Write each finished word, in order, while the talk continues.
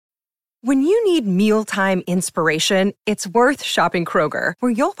When you need mealtime inspiration, it's worth shopping Kroger,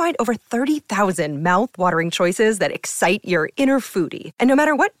 where you'll find over 30,000 mouth-watering choices that excite your inner foodie. And no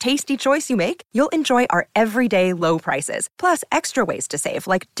matter what tasty choice you make, you'll enjoy our everyday low prices, plus extra ways to save,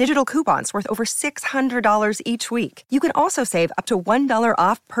 like digital coupons worth over $600 each week. You can also save up to $1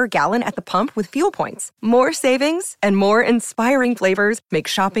 off per gallon at the pump with fuel points. More savings and more inspiring flavors make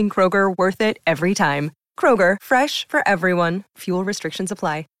shopping Kroger worth it every time. Kroger, fresh for everyone. Fuel restrictions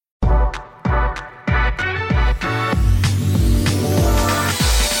apply.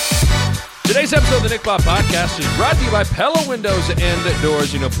 Today's episode of the Nick Bahe Podcast is brought to you by Pella Windows and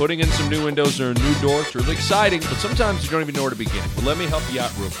Doors. You know, putting in some new windows or a new door, it's really exciting, but sometimes you don't even know where to begin. But let me help you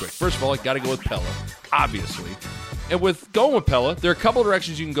out real quick. First of all, you got to go with Pella, obviously. And with going with Pella, there are a couple of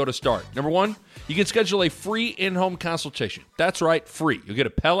directions you can go to start. Number one, you can schedule a free in-home consultation. That's right, free. You'll get a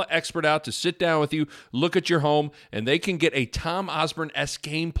Pella expert out to sit down with you, look at your home, and they can get a Tom Osborne-esque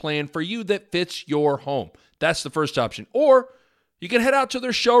game plan for you that fits your home. That's the first option. Or you can head out to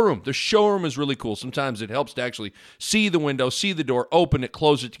their showroom. The showroom is really cool. Sometimes it helps to actually see the window, see the door, open it,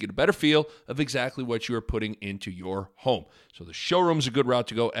 close it to get a better feel of exactly what you are putting into your home. So the showroom's a good route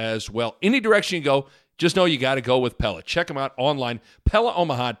to go as well. Any direction you go, just know you got to go with Pella. Check them out online,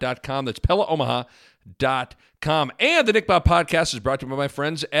 PellaOmaha.com. That's PellaOmaha.com. And the Nick Bahe Podcast is brought to you by my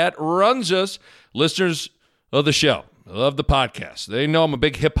friends at Runza's. Listeners of the show, love the podcast. They know I'm a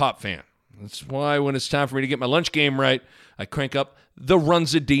big hip-hop fan. That's why when it's time for me to get my lunch game right, I crank up the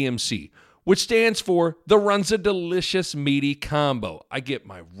Runza DMC, which stands for the Runza Delicious Meaty Combo. I get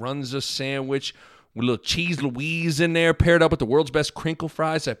my Runza sandwich with a little cheese Louise in there, paired up with the world's best crinkle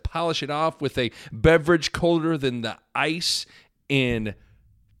fries. I polish it off with a beverage colder than the ice in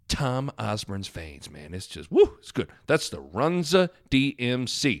Tom Osborne's veins, man. It's just, woo, it's good. That's the Runza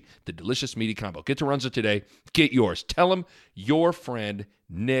DMC, the Delicious Meaty Combo. Get to Runza today. Get yours. Tell them your friend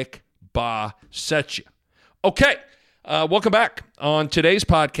Nick Bahe sent you. Okay. Welcome back. On today's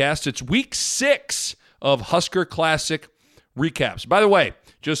podcast, it's week 6 of Husker Classic recaps. By the way,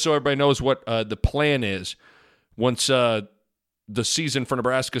 just so everybody knows what the plan is, once the season for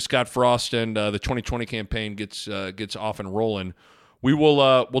Nebraska, Scott Frost, and the 2020 campaign gets off and rolling,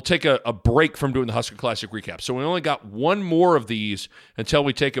 we'll take a break from doing the Husker Classic recaps. So we only got one more of these until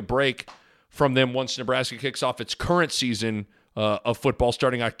we take a break from them once Nebraska kicks off its current season of football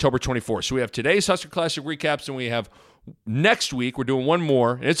starting October 24th. So we have today's Husker Classic recaps, and we have next week, we're doing one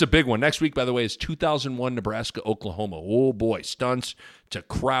more, and it's a big one. Next week, by the way, is 2001 Nebraska-Oklahoma. Oh, boy, stunts to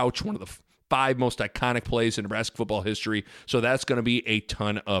crouch, one of the 5 most iconic plays in Nebraska football history. So that's going to be a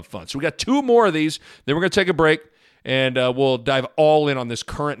ton of fun. So we got 2 more of these. Then we're going to take a break, and we'll dive all in on this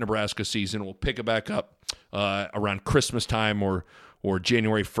current Nebraska season. We'll pick it back up around Christmas time or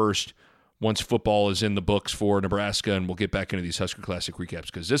January 1st. Once football is in the books for Nebraska, and we'll get back into these Husker Classic recaps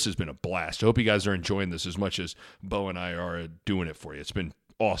because this has been a blast. I hope you guys are enjoying this as much as Bo and I are doing it for you. It's been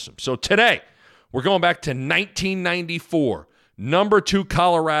awesome. So today, we're going back to 1994. Number 2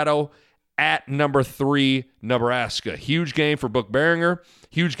 Colorado at number 3 Nebraska. Huge game for Book Behringer.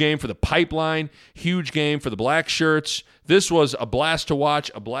 Huge game for the Pipeline. Huge game for the Black Shirts. This was a blast to watch,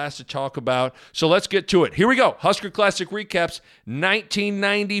 a blast to talk about. So let's get to it. Here we go. Husker Classic recaps,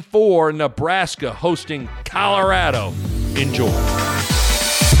 1994, Nebraska hosting Colorado. Enjoy.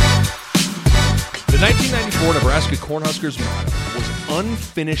 The 1994 Nebraska Cornhuskers motto was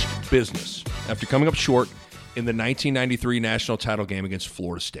unfinished business after coming up short in the 1993 national title game against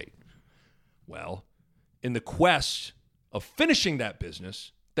Florida State. Well, in the quest of finishing that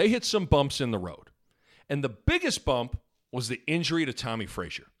business, they hit some bumps in the road. And the biggest bump was the injury to Tommy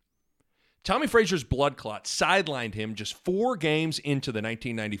Frazier. Tommy Frazier's blood clot sidelined him just 4 games into the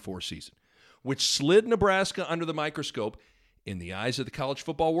 1994 season, which slid Nebraska under the microscope in the eyes of the college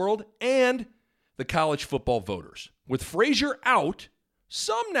football world and the college football voters. With Frazier out,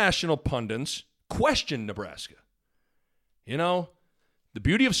 some national pundits questioned Nebraska. You know, the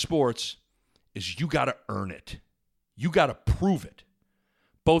beauty of sports is you got to earn it. You got to prove it,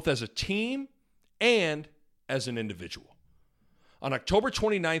 both as a team and as an individual. On October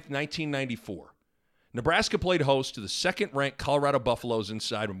 29th, 1994, Nebraska played host to the second-ranked Colorado Buffaloes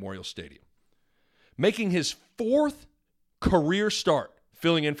inside Memorial Stadium. Making his 4th career start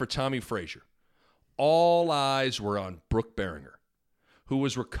filling in for Tommy Frazier, all eyes were on Book Behringer, who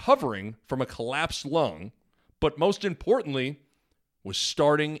was recovering from a collapsed lung, but most importantly, was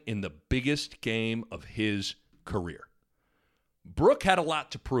starting in the biggest game of his career. Brooke had a lot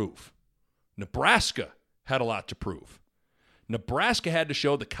to prove. Nebraska had a lot to prove. Nebraska had to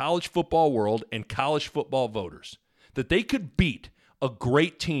show the college football world and college football voters that they could beat a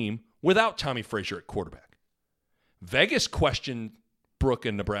great team without Tommy Frazier at quarterback. Vegas questioned Brooke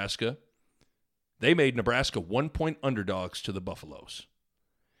and Nebraska They made Nebraska 1-point underdogs to the Buffaloes.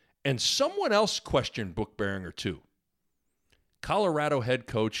 And someone else questioned Brooke Berringer too. Colorado head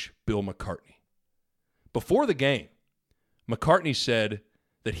coach Bill McCartney. Before the game, McCartney said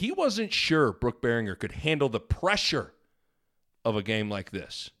that he wasn't sure Brooke Berringer could handle the pressure of a game like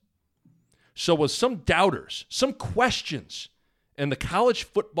this. So with some doubters, some questions, and the college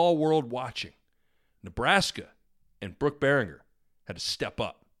football world watching, Nebraska and Brooke Berringer had to step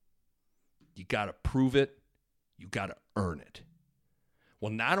up. You got to prove it. You got to earn it.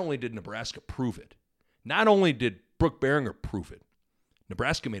 Well, not only did Nebraska prove it, not only did Brooke Berringer prove it,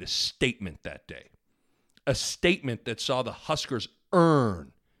 Nebraska made a statement that day. A statement that saw the Huskers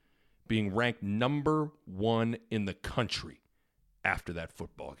earn being ranked number 1 in the country after that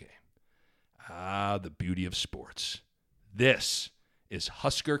football game. Ah, the beauty of sports. This is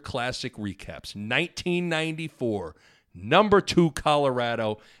Husker Classic Recaps. 1994, number 2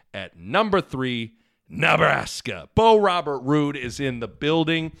 Colorado at number 3 Nebraska. Bo Robert Roode is in the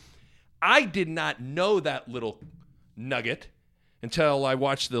building. I did not know that little nugget until I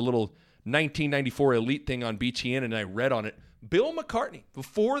watched the little 1994 Elite thing on BTN and I read on it. Bill McCartney,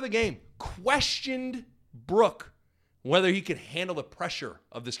 before the game, questioned Brooke whether he could handle the pressure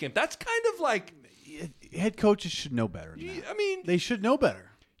of this game. That's kind of like... Head coaches should know better than that. I mean... They should know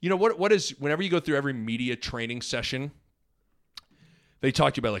better. You know, what is... Whenever you go through every media training session, they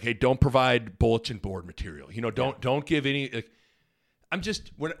talk to you about, like, hey, don't provide bulletin board material. You know, don't give any... Like, I'm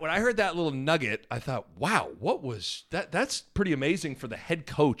just... When I heard that little nugget, I thought, wow, what was... That's pretty amazing for the head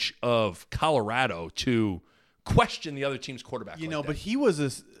coach of Colorado to question the other team's quarterback. You like know, that. but he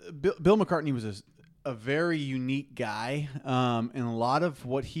was Bill McCartney was a very unique guy, and a lot of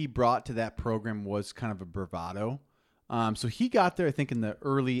what he brought to that program was kind of a bravado. So he got there, I think, in the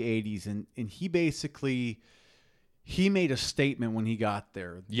early 80s, and he basically he made a statement when he got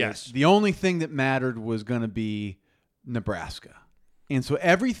there. Yes. The only thing that mattered was going to be Nebraska. And so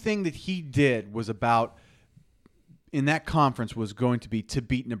everything that he did was about, in that conference, was going to be to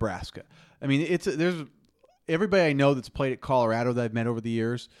beat Nebraska. I mean, there's everybody I know that's played at Colorado that I've met over the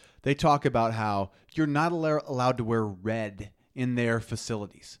years, they talk about how you're not allowed to wear red in their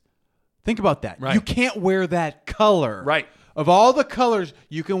facilities. Think about that. Right. You can't wear that color. Right. Of all the colors,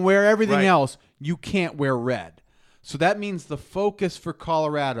 you can wear everything Right. else. You can't wear red. So that means the focus for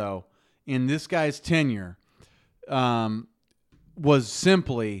Colorado in this guy's tenure was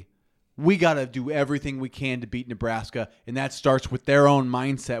simply, we got to do everything we can to beat Nebraska. And that starts with their own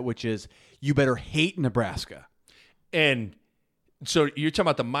mindset, which is, you better hate Nebraska. And so you're talking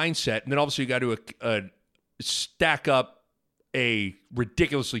about the mindset, and then obviously you got to stack up a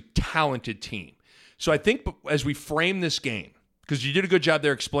ridiculously talented team. So I think as we frame this game, because you did a good job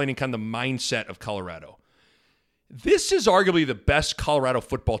there explaining kind of the mindset of Colorado, this is arguably the best Colorado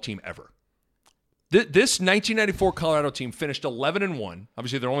football team ever. This 1994 Colorado team finished 11-1.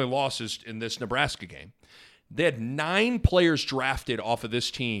 Obviously, their only losses in this Nebraska game. They had 9 players drafted off of this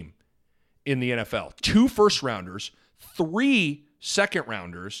team in the NFL. 2 first-rounders, 3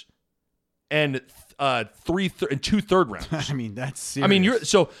 second-rounders, and 2 third-rounders. I mean, that's serious. I mean,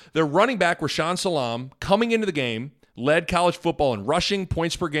 so their running back, Rashaan Salam, coming into the game, led college football in rushing,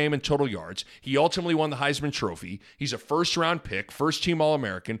 points per game, and total yards. He ultimately won the Heisman Trophy. He's a first-round pick, first-team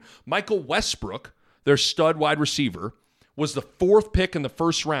All-American. Michael Westbrook, their stud wide receiver, was the 4th pick in the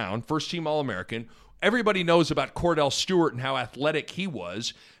first round, first-team All-American. Everybody knows about Cordell Stewart and how athletic he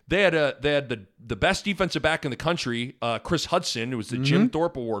was. They had the best defensive back in the country, Chris Hudson, who was the Jim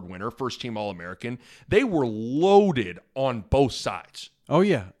Thorpe Award winner, first-team All-American. They were loaded on both sides. Oh,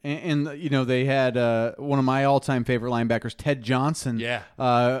 yeah. And you know, they had one of my all-time favorite linebackers, Ted Johnson,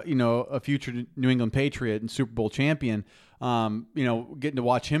 a future New England Patriot and Super Bowl champion, getting to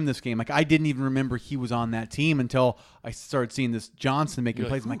watch him this game. Like, I didn't even remember he was on that team until I started seeing this Johnson making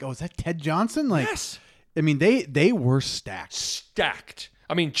plays. I'm like, oh, is that Ted Johnson? Like, yes. I mean, they were stacked. Stacked.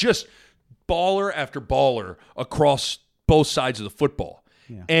 I mean, just baller after baller across both sides of the football.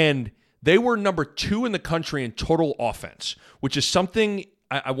 Yeah. And they were number 2 in the country in total offense, which is something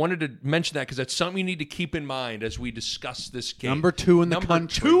I wanted to mention that because that's something you need to keep in mind as we discuss this game. Number 2 in the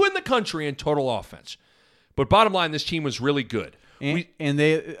country. Number 2 in the country in total offense. But bottom line, this team was really good. And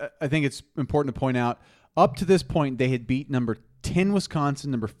they, I think it's important to point out, up to this point, they had beat number 10 Wisconsin,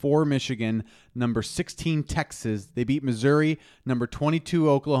 number 4 Michigan, number 16 Texas. They beat Missouri, number 22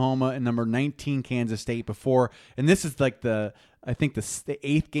 Oklahoma, and number 19 Kansas State before. And this is like the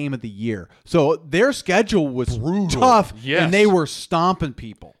 8th game of the year. So their schedule was brutal, tough, yes. And they were stomping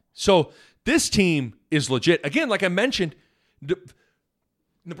people. So this team is legit. Again, like I mentioned,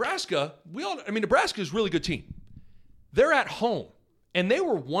 Nebraska, Nebraska is a really good team. They're at home. And they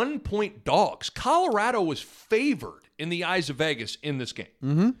were 1-point dogs. Colorado was favored in the eyes of Vegas in this game.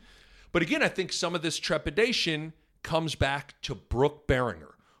 Mm-hmm. But again, I think some of this trepidation comes back to Brooke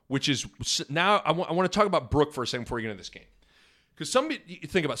Berringer, which is now I want to talk about Brooke for a second before we get into this game. Because you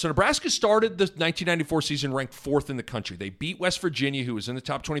think about it. So Nebraska started the 1994 season ranked 4th in the country. They beat West Virginia, who was in the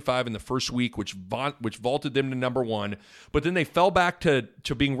top 25 in the first week, which vaulted them to number 1. But then they fell back to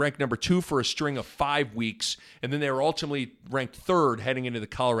being ranked number 2 for a string of 5 weeks. And then they were ultimately ranked 3rd heading into the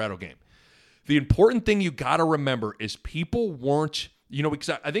Colorado game. The important thing you got to remember is people weren't, because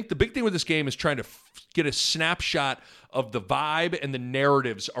I think the big thing with this game is trying to get a snapshot of the vibe and the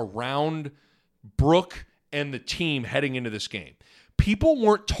narratives around Brooke and the team heading into this game. People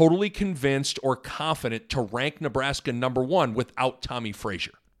weren't totally convinced or confident to rank Nebraska number 1 without Tommy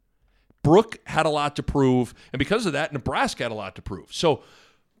Frazier. Brooke had a lot to prove, and because of that, Nebraska had a lot to prove. So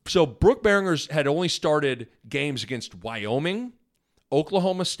Brooke Berringer's had only started games against Wyoming,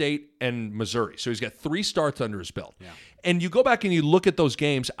 Oklahoma State, and Missouri. So he's got 3 starts under his belt. Yeah. And you go back and you look at those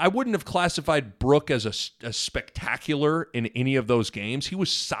games, I wouldn't have classified Brooke as a spectacular in any of those games. He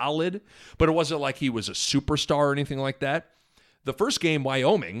was solid, but it wasn't like he was a superstar or anything like that. The first game,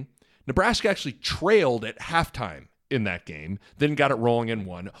 Wyoming, Nebraska actually trailed at halftime in that game, then got it rolling and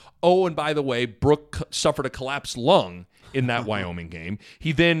won. Oh, and by the way, Brooke suffered a collapsed lung in that Wyoming game.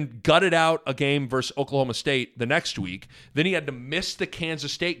 He then gutted out a game versus Oklahoma State the next week. Then he had to miss the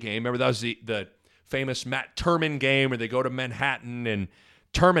Kansas State game. Remember, that was the famous Matt Turman game where they go to Manhattan and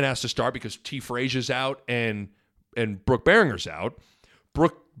Turman has to start because T. Frazier's out and Brooke Berringer's out.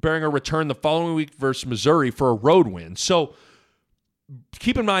 Brooke Berringer returned the following week versus Missouri for a road win. So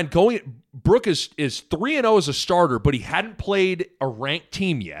keep in mind, Brooke is 3-0 as a starter, but he hadn't played a ranked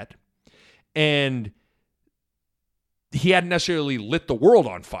team yet, and he hadn't necessarily lit the world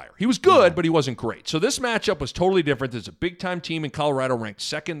on fire. He was good, but he wasn't great. So this matchup was totally different. There's a big-time team in Colorado ranked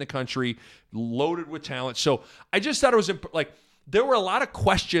 2nd in the country, loaded with talent. So I just thought it was there were a lot of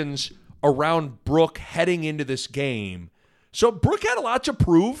questions around Brooke heading into this game. So Brooke had a lot to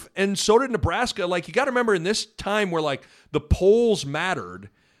prove, and so did Nebraska. You got to remember in this time where the polls mattered,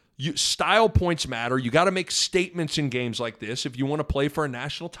 style points matter. You got to make statements in games like this if you want to play for a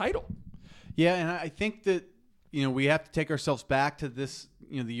national title. Yeah, and I think that we have to take ourselves back to this,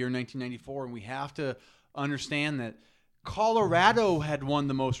 the year 1994, and we have to understand that Colorado had won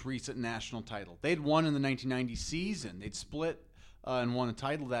the most recent national title. They'd won in the 1990 season. They'd split and won a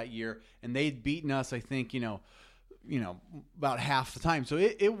title that year, and they'd beaten us, I think, about half the time. So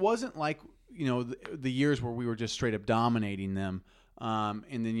it wasn't like, the years where we were just straight up dominating them.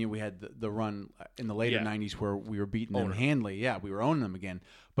 And then we had the run in the later 90s where we were beating them handily. Yeah, we were owning them again.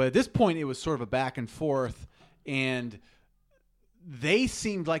 But at this point, it was sort of a back and forth, and they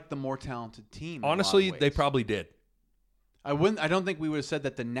seemed like the more talented team. Honestly, they probably did. I don't think we would have said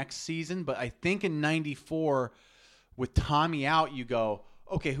that the next season, but I think in 94, with Tommy out, you go,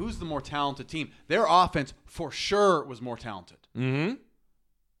 okay, who's the more talented team? Their offense, for sure, was more talented. Mm-hmm.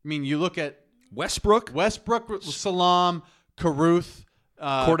 I mean, you look at Westbrook, Salam, Caruth,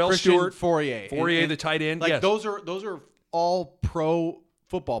 Cordell Christian Stewart, Fourier, the tight end. Like yes. those are all pro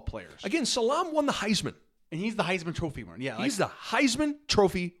football players. Again, Salam won the Heisman. And he's the Heisman Trophy winner. Yeah, he's the Heisman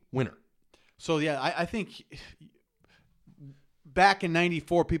Trophy winner. So, yeah, I think back in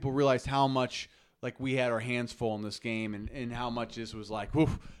 94, people realized how much we had our hands full in this game and how much this was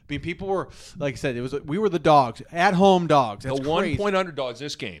woof. I mean, people were, like I said, we were the dogs, at-home dogs. That's the crazy. 1-point underdogs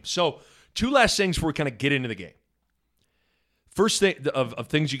this game. So 2 last things before we kind of get into the game. First thing of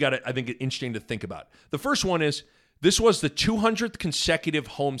things you got to, I think, interesting to think about. The first one is this was the 200th consecutive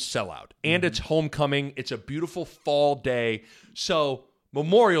home sellout, and it's homecoming. It's a beautiful fall day. So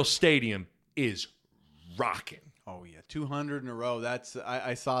Memorial Stadium is rocking. Oh yeah, 200 in a row. That's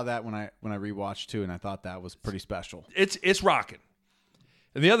I saw that when I rewatched too, and I thought that was pretty special. It's rocking.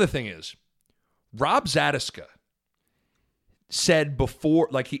 And the other thing is, Rob Zatechka said before,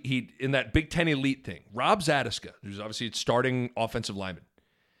 he in that Big Ten Elite thing, Rob Zatechka, who's obviously a starting offensive lineman,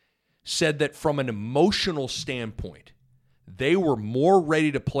 said that from an emotional standpoint, they were more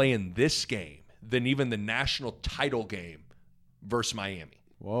ready to play in this game than even the national title game versus Miami.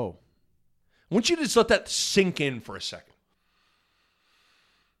 Whoa. I want you to just let that sink in for a second.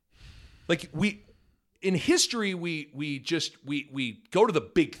 In history, we go to the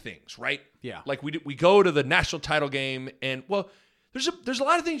big things, right? Yeah. We go to the national title game, and there's a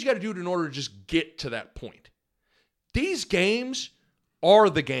lot of things you got to do in order to just get to that point. These games are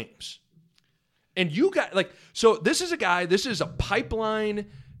the games, and you got so this is a pipeline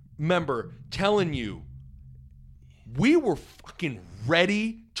member telling you we were fucking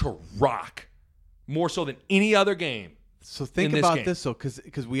ready to rock more so than any other game So think about this, though,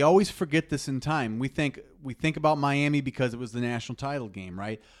 because we always forget this in time. We think about Miami because it was the national title game,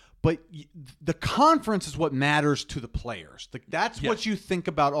 right? But the conference is what matters to the players. That's what you think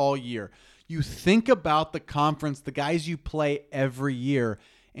about all year. You think about the conference, the guys you play every year,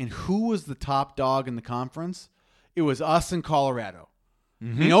 and who was the top dog in the conference? It was us in Colorado.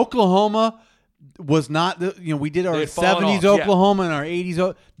 Mm-hmm. In Oklahoma was not we did our 70s Oklahoma and our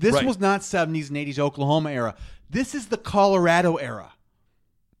 80s. This was not 70s and 80s Oklahoma era. This is the Colorado era.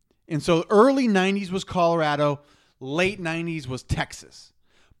 And so early 90s was Colorado, late 90s was Texas.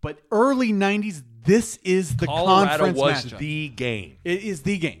 But early 90s, this is the conference Colorado was matchup. the game. It is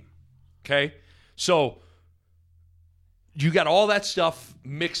the game. Okay? So you got all that stuff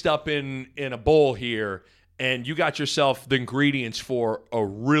mixed up in a bowl here, and you got yourself the ingredients for a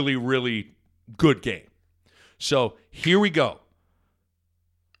really, really good game. So here we go.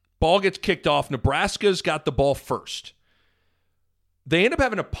 Ball gets kicked off. Nebraska's got the ball first. They end up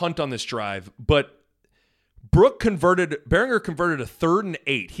having a punt on this drive, but Behringer converted a 3rd and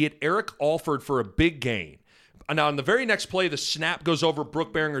 8. He had Eric Alford for a big gain. Now, on the very next play, the snap goes over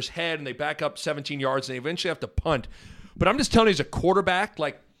Brooke Behringer's head, and they back up 17 yards, and they eventually have to punt. But I'm just telling you, as a quarterback,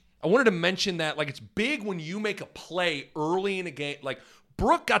 I wanted to mention that, it's big when you make a play early in a game.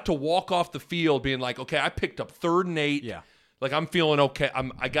 Brooke got to walk off the field being like, okay, I picked up 3rd and 8. Yeah. I'm feeling okay.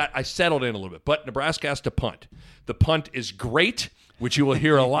 I settled in a little bit. But Nebraska has to punt. The punt is great, which you will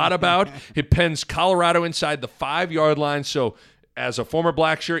hear a lot about. It pens Colorado inside the 5-yard line. So as a former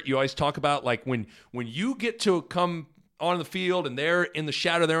black shirt, you always talk about when you get to come on the field and they're in the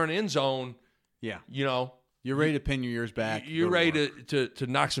shadow, they're in the end zone. Yeah. You're ready to pin your ears back. You're ready to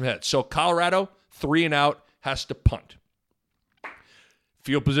knock some heads. So Colorado, 3 and out, has to punt.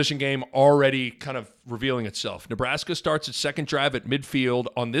 Field position game already kind of revealing itself. Nebraska starts its second drive at midfield.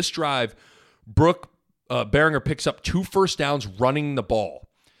 On this drive, Brooke Behringer picks up 2 first downs running the ball.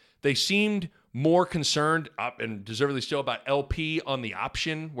 They seemed more concerned, and deservedly still, about LP on the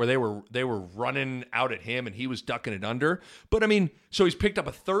option where they were running out at him and he was ducking it under. But so he's picked up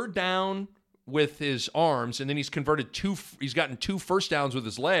a 3rd down with his arms, and then he's gotten 2 first downs with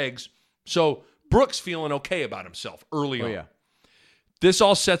his legs. So Brooks feeling okay about himself early on. Yeah. This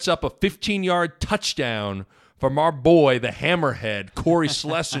all sets up a 15-yard touchdown from our boy, the hammerhead, Corey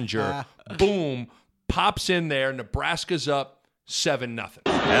Schlesinger. Boom, pops in there. Nebraska's up 7-0.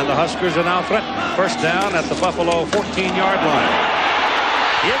 And the Huskers are now threatened. First down at the Buffalo 14-yard line.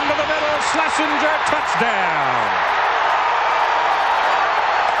 Into the middle, Schlesinger, touchdown.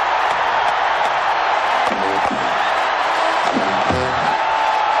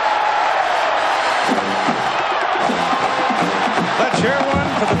 Let's hear one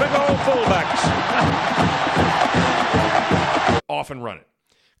for the big old fullbacks. Off and running.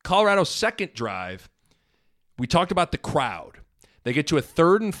 Colorado's second drive, we talked about the crowd. They get to a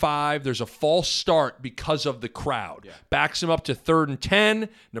 3rd and 5. There's a false start because of the crowd. Yeah. Backs them up to 3rd and 10.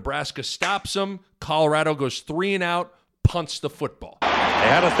 Nebraska stops them. Colorado goes 3 and out, punts the football. They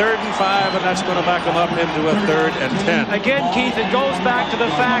had a 3rd and 5, and that's going to back them up into a 3rd and 10. Again, Keith, it goes back to the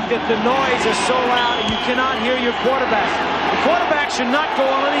fact that the noise is so loud and you cannot hear your quarterback. The quarterback should not go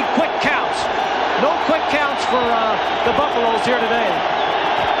on any quick counts. No quick counts for the Buffaloes here today.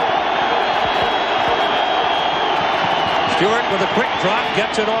 Stewart with a quick drop,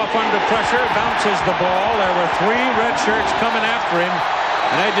 gets it off under pressure, bounces the ball. There were 3 red shirts coming after him,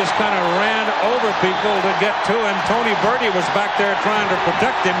 and they just kind of ran over people to get to him. Tony Birdie was back there trying to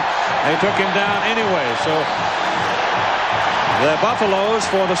protect him. They took him down anyway. So the Buffaloes,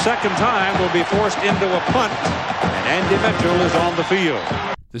 for the second time, will be forced into a punt, and Andy Mitchell is on the field.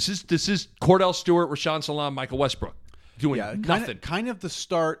 This is Cordell Stewart, Rashaan Salaam, Michael Westbrook. Doing nothing. Kind of the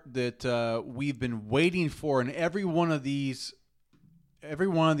start that we've been waiting for in every one of these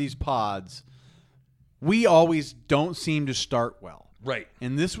pods. We always don't seem to start well. Right.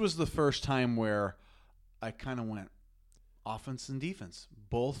 And this was the first time where I kind of went offense and defense,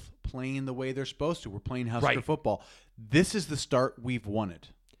 both playing the way they're supposed to. We're playing Husker football. This is the start we've wanted.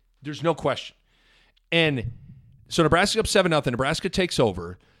 There's no question. And so Nebraska up 7-0. Nebraska takes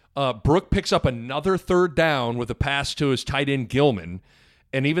over. Brooke picks up another 3rd down with a pass to his tight end Gilman.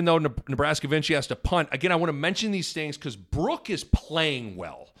 And even though Nebraska eventually has to punt, again, I want to mention these things because Brooke is playing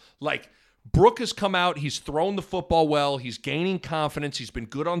well. Brooke has come out. He's thrown the football well. He's gaining confidence. He's been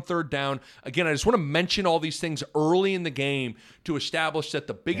good on 3rd down. Again, I just want to mention all these things early in the game to establish that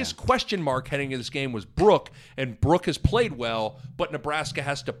the biggest question mark heading into this game was Brooke, and Brooke has played well, but Nebraska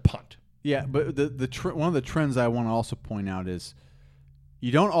has to punt. Yeah, but one of the trends I want to also point out is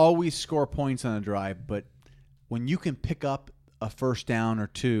you don't always score points on a drive, but when you can pick up a first down or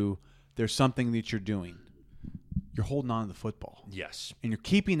 2, there's something that you're doing. you're holding on to the football. Yes. And you're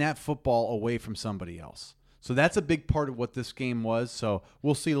keeping that football away from somebody else. So that's a big part of what this game was. So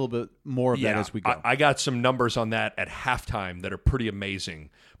we'll see a little bit more of that as we go. I got some numbers on that at halftime that are pretty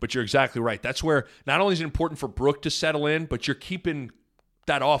amazing. But you're exactly right. That's where not only is it important for Brooke to settle in, but you're keeping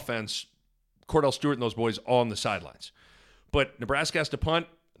that offense, Cordell Stewart and those boys, on the sidelines. But Nebraska has to punt.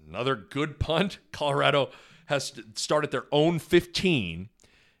 Another good punt. Colorado has started their own 15.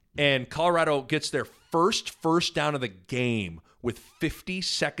 And Colorado gets their first down of the game with 50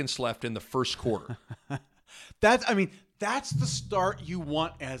 seconds left in the first quarter. That's the start you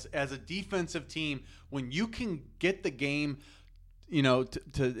want as a defensive team when you can get the game,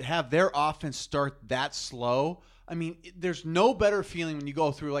 to have their offense start that slow. I mean, there's no better feeling when you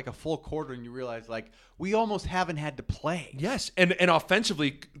go through like a full quarter and you realize like we almost haven't had to play. Yes, and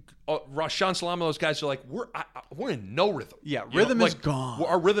offensively, Rashawn Salam and those guys are like we're in no rhythm. Yeah, rhythm is gone.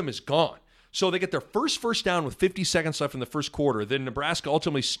 Our rhythm is gone. So they get their first down with 50 seconds left in the first quarter. Then Nebraska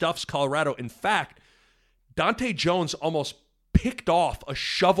ultimately stuffs Colorado. In fact, Dante Jones almost picked off a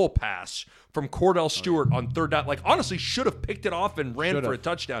shovel pass from Cordell Stewart on third down. Like, honestly, should have picked it off and ran for a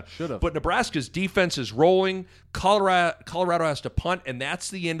touchdown. But Nebraska's defense is rolling. Colorado has to punt, and that's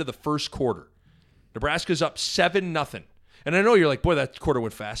the end of the first quarter. Nebraska's up 7-0. And I know you're like, boy, that quarter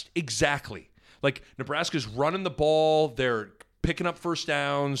went fast. Exactly. Like, Nebraska's running the ball. They're picking up first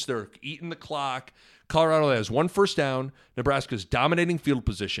downs. They're eating the clock. Colorado has one first down. Nebraska's dominating field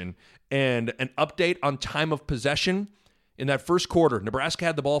position. And an update on time of possession. In that first quarter, Nebraska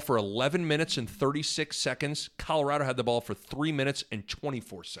had the ball for 11 minutes and 36 seconds. Colorado had the ball for 3 minutes and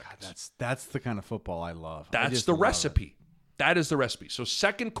 24 seconds. That's the kind of football I love. That's the recipe. That is the recipe. So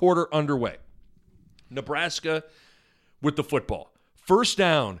second quarter underway. Nebraska with the football. First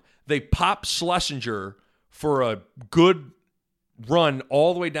down, they pop Schlesinger for a good run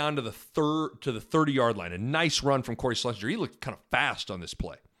all the way down to the 30-yard line. A nice run from Corey Schlesinger. He looked kind of fast on this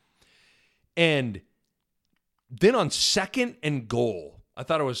play. And then on second and goal, I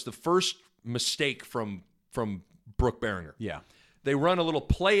thought it was the first mistake from Brooke Berringer. Yeah. They run a little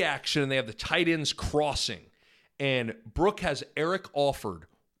play action, and they have the tight ends crossing. And Brooke has Eric Alford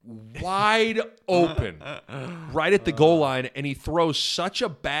wide open right at the goal line, and he throws such a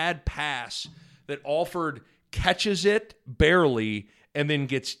bad pass that Alford catches it barely and then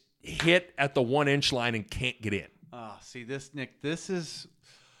gets hit at the 1-inch line and can't get in. See this, Nick,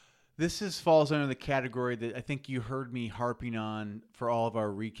 this falls under the category that I think you heard me harping on for all of our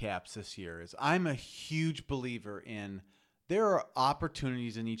recaps this year. Is I'm a huge believer in there are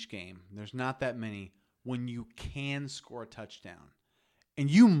opportunities in each game. There's not that many when you can score a touchdown. And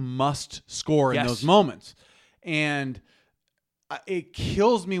you must score in those moments. And it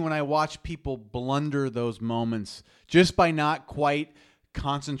kills me when I watch people blunder those moments just by not quite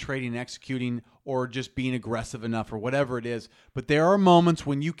concentrating, executing, or just being aggressive enough or whatever it is. But there are moments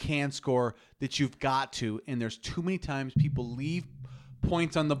when you can score that you've got to, and there's too many times people leave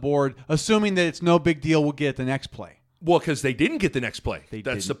points on the board assuming that it's no big deal, we'll get the next play. Well, because they didn't get the next play.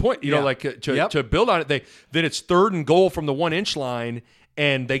 That's the point. You know, like to build on it, then it's third and goal from the 1-inch line,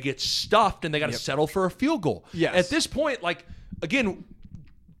 and they get stuffed, and they got to settle for a field goal. Yes. At this point, like, again,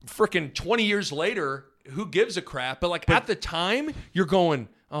 freaking 20 years later, who gives a crap? But at the time, you're going,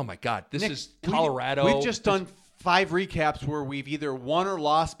 oh, my God, this is Colorado. We've just done 5 recaps where we've either won or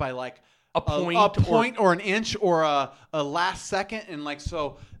lost by, like, a point or an inch or a last second. And, like,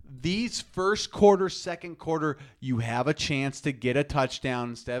 so these first quarter, second quarter, you have a chance to get a touchdown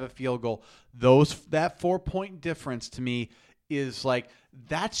instead of a field goal. That 4-point difference to me is like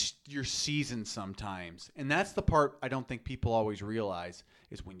that's your season sometimes. And that's the part I don't think people always realize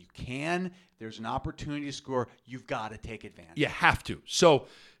is when you can, there's an opportunity to score, you've got to take advantage. You have to. So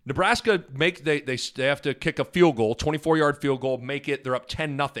Nebraska they have to kick a field goal, 24-yard field goal, make it. They're up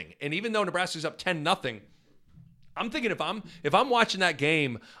 10-0. And even though Nebraska's up 10-0, I'm thinking if I'm watching that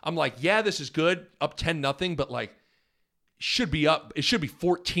game, I'm like, yeah, this is good, up 10-0, but like it should be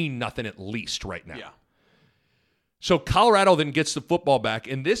 14-0 at least right now. Yeah. So Colorado then gets the football back,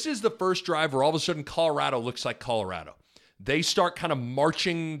 and this is the first drive where all of a sudden Colorado looks like Colorado. They start kind of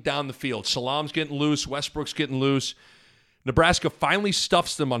marching down the field. Salam's getting loose. Westbrook's getting loose. Nebraska finally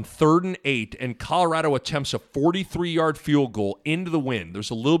stuffs them on 3rd and 8, and Colorado attempts a 43-yard field goal into the wind. There's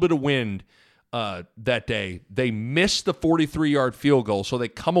a little bit of wind that day. They miss the 43-yard field goal, so they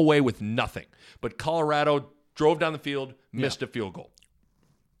come away with nothing. But Colorado drove down the field, missed a field goal.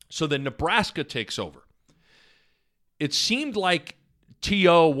 So then Nebraska takes over. It seemed like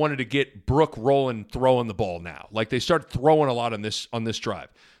T.O. wanted to get Brooke rolling, throwing the ball now. Like they started throwing a lot on this drive.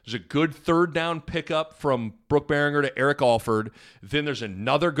 There's a good 3rd down pickup from Brooke Berringer to Eric Alford. Then there's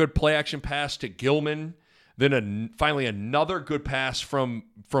another good play action pass to Gilman. Then finally another good pass from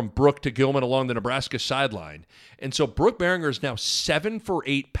Brooke to Gilman along the Nebraska sideline. And so Brooke Berringer is now 7 for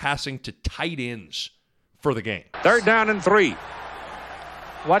 8 passing to tight ends for the game. 3rd down and 3.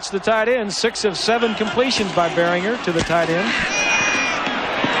 Watch the tight end. 6 of 7 completions by Berringer to the tight end.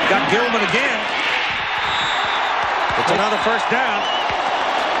 Got Gilman again. It's another 1st down.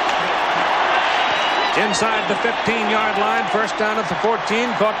 Inside the 15-yard line. 1st down at the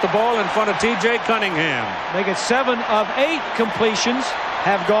 14. Caught the ball in front of T.J. Cunningham. Make it 7 of 8 completions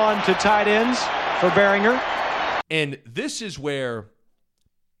have gone to tight ends for Berringer. And this is where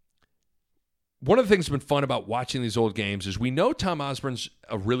one of the things that's been fun about watching these old games is we know Tom Osborne's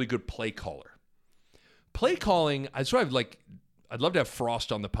a really good play caller. Play calling, I'd love to have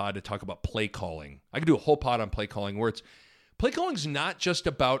Frost on the pod to talk about play calling. I could do a whole pod on play calling where play calling is not just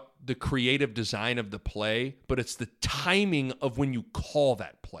about the creative design of the play, but it's the timing of when you call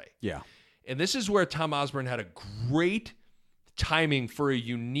that play. Yeah. And this is where Tom Osborne had a great timing for a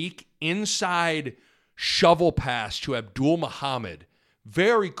unique inside shovel pass to Abdul Muhammad.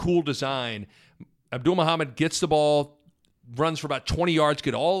 Very cool design. Abdul Muhammad gets the ball, runs for about 20 yards,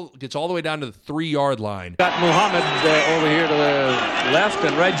 gets all the way down to the 3-yard line. Got Muhammad over here to the left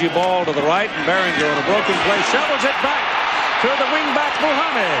and Reggie Ball to the right, and Berringer on a broken play shovels it back to the wingback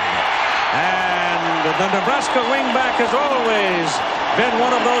Muhammad. And the Nebraska wingback has always been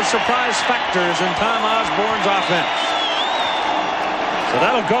one of those surprise factors in Tom Osborne's offense. So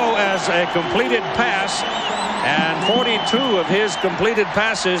that'll go as a completed pass. And 42 of his completed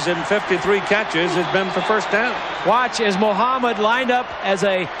passes in 53 catches has been for 1st down. Watch as Muhammad lined up as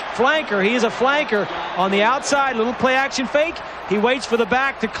a flanker. He is a flanker on the outside. Little play action fake. He waits for the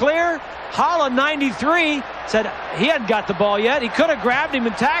back to clear. Holland, 93, said he hadn't got the ball yet. He could have grabbed him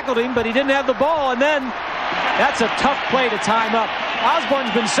and tackled him, but he didn't have the ball. And then that's a tough play to time up.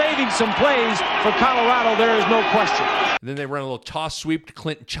 Osborne's been saving some plays for Colorado. There is no question. And then they run a little toss sweep to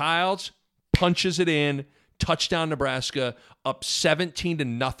Clinton Childs, punches it in. Touchdown Nebraska, up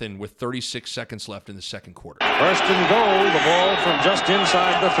 17-0 with 36 seconds left in the 2nd quarter. 1st and goal, the ball from just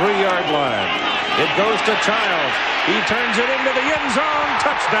inside the 3-yard line. It goes to Childs. He turns it into the end zone.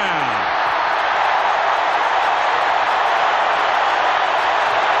 Touchdown.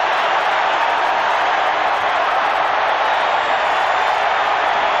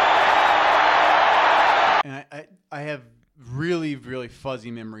 And I have really, really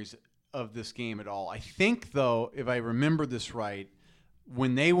fuzzy memories of this game at all. I think, though, if I remember this right,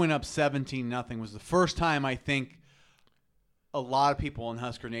 when they went up 17-0 was the first time I think a lot of people in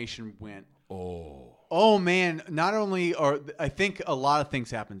Husker Nation went, oh man, not only are, I think a lot of things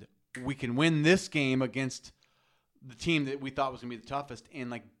happened. We can win this game against the team that we thought was going to be the toughest, and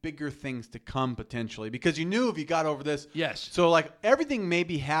like bigger things to come potentially, because you knew if you got over this. Yes. So like everything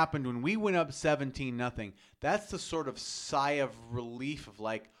maybe happened when we went up 17-0. That's the sort of sigh of relief of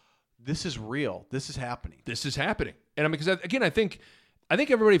like, this is real. This is happening. This is happening. And I mean, because again, I think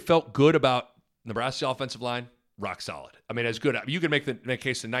everybody felt good about Nebraska's offensive line, rock solid. I mean, as good. You can make the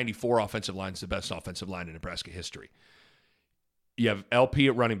case the 94 offensive line is the best offensive line in Nebraska history. You have LP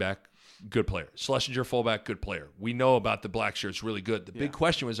at running back, good player. Schlesinger fullback, good player. We know about the black shirts, really good. The big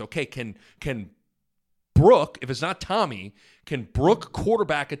question was, okay, can Brooke, if it's not Tommy, can Brooke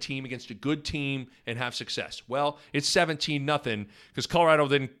quarterback a team against a good team and have success? Well, it's 17-0 because Colorado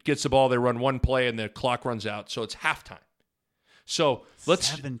then gets the ball. They run one play and the clock runs out, so it's halftime. So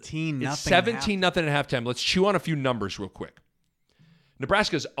let's 17-0. It's 17-0 at halftime. Let's chew on a few numbers real quick.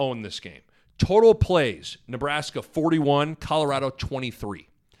 Nebraska's owned this game. Total plays: Nebraska 41, Colorado 23.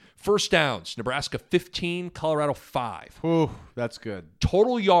 First downs: Nebraska 15, Colorado 5. Ooh, that's good.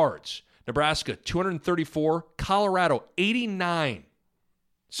 Total yards: Nebraska 234, Colorado 89.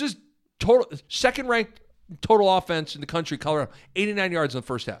 This is total second-ranked total offense in the country. Colorado 89 yards in the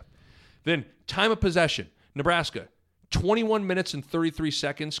first half. Then time of possession: Nebraska 21 minutes and 33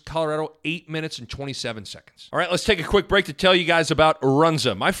 seconds. Colorado 8 minutes and 27 seconds. All right, let's take a quick break to tell you guys about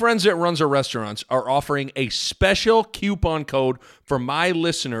Runza. My friends at Runza Restaurants are offering a special coupon code for my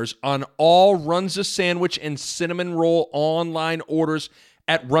listeners on all Runza sandwich and cinnamon roll online orders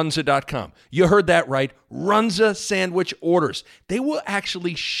at Runza.com. You heard that right. Runza sandwich orders. They will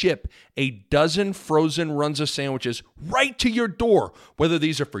actually ship a dozen frozen Runza sandwiches right to your door. Whether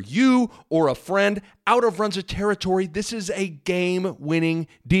these are for you or a friend out of Runza territory, this is a game-winning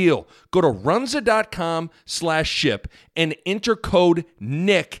deal. Go to Runza.com/ship and enter code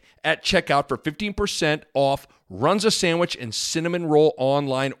NICK at checkout for 15% off Runza sandwich and cinnamon roll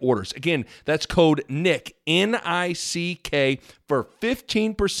online orders. Again, that's code NICK, N-I-C-K, for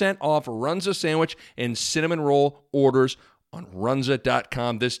 15% off Runza sandwich and cinnamon roll orders on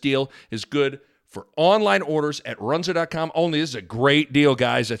Runza.com. This deal is good for online orders at Runza.com only. This is a great deal,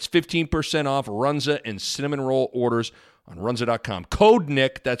 guys. That's 15% off Runza and cinnamon roll orders on Runza.com. Code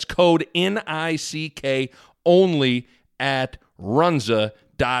Nick, that's code Nick, only at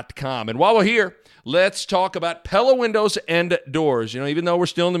Runza.com. And while we're here, let's talk about Pella Windows and Doors. Even though we're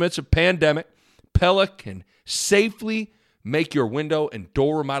still in the midst of pandemic, Pella can safely make your window and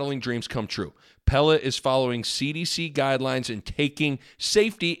door remodeling dreams come true. Pella is following CDC guidelines and taking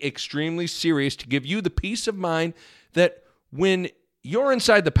safety extremely serious to give you the peace of mind that when you're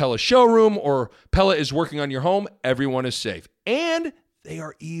inside the Pella showroom or Pella is working on your home, everyone is safe. And they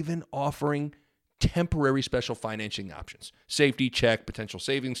are even offering temporary special financing options. Safety check, potential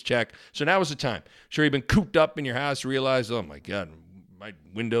savings check. So now is the time. Sure, you've been cooped up in your house, realize, oh my God, my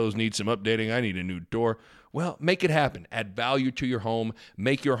windows need some updating. I need a new door. Well, make it happen. Add value to your home.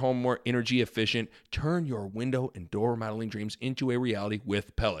 Make your home more energy efficient. Turn your window and door remodeling dreams into a reality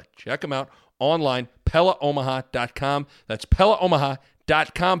with Pella. Check them out online, PellaOmaha.com. That's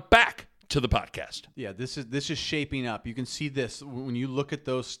PellaOmaha.com. Back to the podcast. Yeah, this is shaping up. You can see this when you look at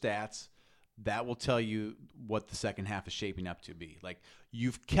those stats. That will tell you what the second half is shaping up to be. Like,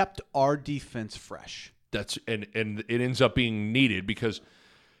 you've kept our defense fresh. That's and it ends up being needed because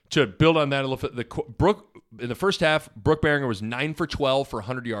to build on that a little bit, Brooke in the first half, Brooke Berringer was 9 for 12 for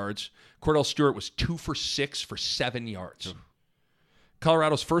 100 yards. Cordell Stewart was 2 for 6 for 7 yards.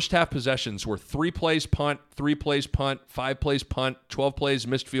 Colorado's first half possessions were 3 plays punt, 3 plays punt, 5 plays punt, 12 plays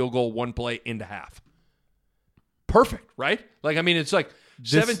missed field goal, 1 play into half. Perfect, right? It's like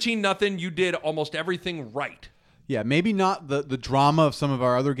 17-0. You did almost everything right. Yeah, maybe not the drama of some of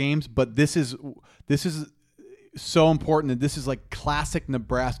our other games, but this is so important that this is like classic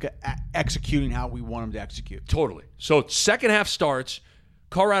Nebraska executing how we want them to execute. Totally. So second half starts.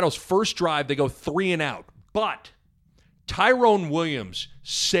 Colorado's first drive, they go 3 and out. But Tyrone Williams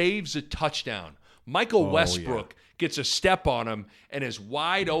saves a touchdown. Michael Westbrook gets a step on him and is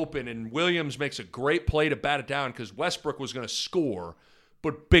wide open, and Williams makes a great play to bat it down because Westbrook was going to score,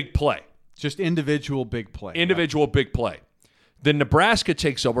 but big play. Just individual big play. Big play. Then Nebraska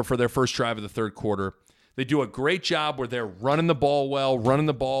takes over for their first drive of the third quarter. They do a great job where they're running the ball well,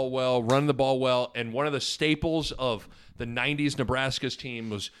 and one of the staples of the 90s Nebraska's team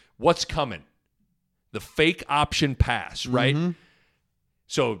was what's coming? The fake option pass, right? Mm-hmm.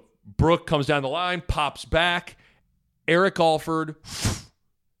 So Brooke comes down the line, pops back. Eric Alford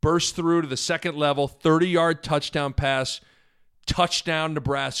bursts through to the second level, 30-yard touchdown pass. Touchdown,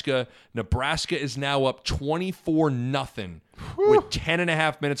 Nebraska. Nebraska is now up 24-0 with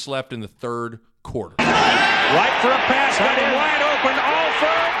 10.5 minutes left in the third quarter. Right for a pass, got him wide open.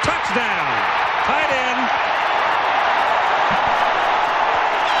 Alford, touchdown. Tight end.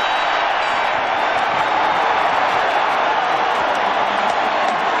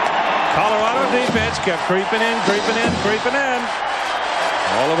 Colorado defense kept creeping in.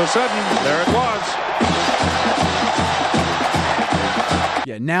 All of a sudden, there it was.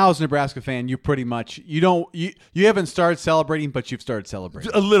 Yeah, now as a Nebraska fan, you pretty much you haven't started celebrating, but you've started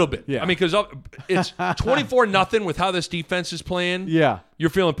celebrating a little bit. Yeah, because it's 24-0 with how this defense is playing. Yeah, you're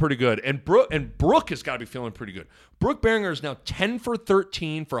feeling pretty good, and Brooke has got to be feeling pretty good. Brooke Berringer is now 10 for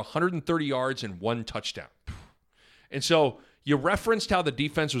 13 for 130 yards and 1 touchdown. And so you referenced how the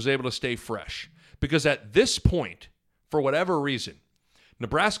defense was able to stay fresh because at this point, for whatever reason,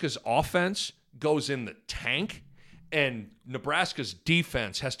 Nebraska's offense goes in the tank. And Nebraska's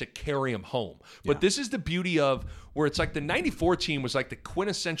defense has to carry them home. But this is the beauty of where it's like the 94 team was like the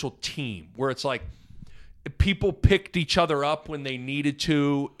quintessential team where it's like people picked each other up when they needed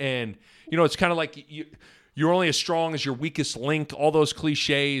to. And, it's kind of like you're only as strong as your weakest link, all those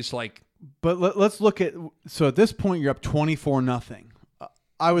cliches. But let's look at – so at this point, you're up 24-0.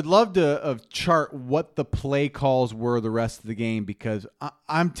 I would love to chart what the play calls were the rest of the game because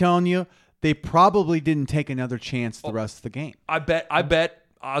I'm telling you – they probably didn't take another chance the rest of the game. I bet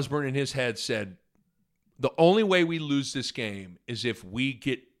Osborne in his head said, the only way we lose this game is if we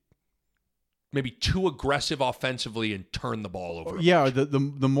get maybe too aggressive offensively and turn the ball over. Yeah, or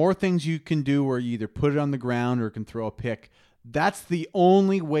the more things you can do where you either put it on the ground or can throw a pick, that's the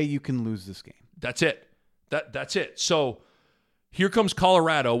only way you can lose this game. That's it. That's it. So here comes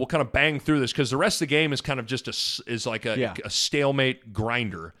Colorado. We'll kind of bang through this because the rest of the game is kind of just a stalemate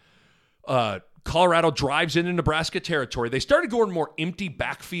grinder. Colorado drives into Nebraska territory. They started going more empty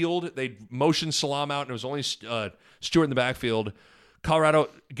backfield. They motioned Salam out, and it was only Stewart in the backfield. Nebraska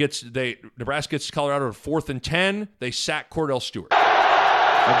gets Colorado to 4th and 10. They sack Cordell Stewart.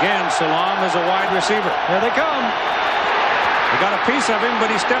 Again, Salam is a wide receiver. Here they come. They got a piece of him, but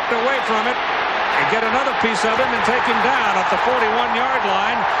he stepped away from it. get another piece of him and take him down at the 41-yard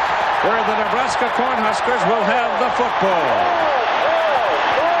line, where the Nebraska Cornhuskers will have the football.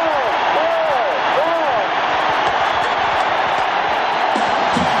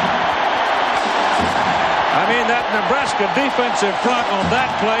 I mean, that Nebraska defensive front on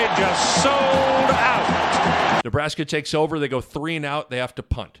that play just sold out. Nebraska takes over. They go 3 and out. They have to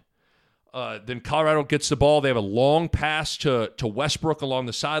punt. Then Colorado gets the ball. They have a long pass to Westbrook along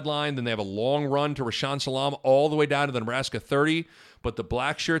the sideline. Then they have a long run to Rashaan Salam all the way down to the Nebraska 30. But the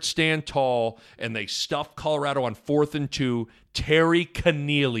black shirts stand tall, and they stuff Colorado on 4th and 2. Terry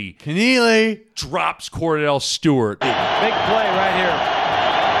Connealy drops Cordell Stewart. Big play right here.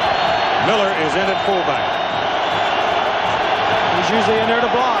 Miller is in at fullback. He's usually in there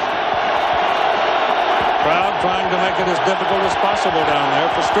to block. Crowd trying to make it as difficult as possible down there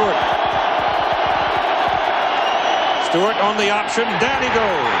for Stewart. Stewart on the option. Down he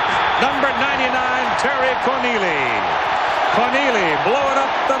goes. Number 99, Terry Connealy. Connealy blowing up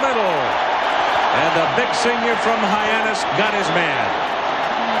the middle. And the big senior from Hyannis got his man.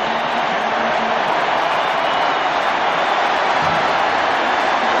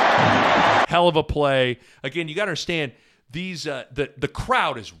 Hell of a play. Again, you got to understand, these the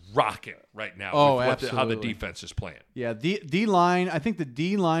crowd is rocking right now with how the defense is playing. Yeah, D-line, I think the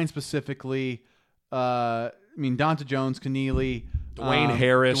D-line specifically, Donta Jones, Connealy, Dwayne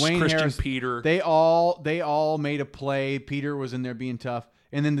Harris, Christian Peter. They all made a play. Peter was in there being tough.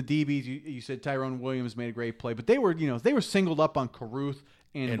 And then the DBs, you said Tyrone Williams made a great play, but they were singled up on Caruth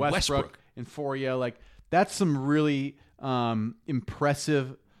and Westbrook and Foria. Like, that's some really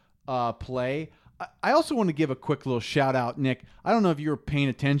impressive play. I also want to give a quick little shout out, Nick. I don't know if you were paying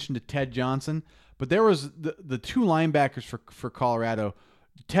attention to Ted Johnson, but there was the 2 linebackers for Colorado.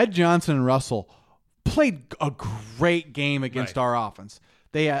 Ted Johnson and Russell played a great game against our offense.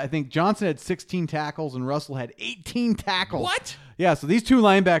 I think Johnson had 16 tackles and Russell had 18 tackles. What? Yeah, so these 2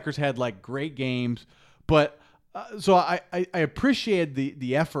 linebackers had great games, but so I appreciated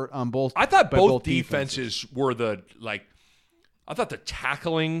the effort on both. I thought both defenses were I thought the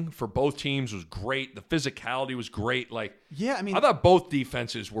tackling for both teams was great. The physicality was great. I thought both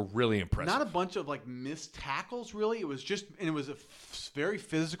defenses were really impressive. Not a bunch of missed tackles, really. It was a very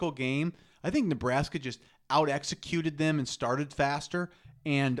physical game. I think Nebraska just out-executed them and started faster.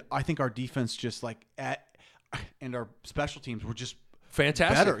 And I think our defense and our special teams were just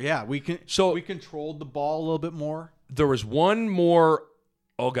fantastic. Better, yeah. We controlled the ball a little bit more. There was one more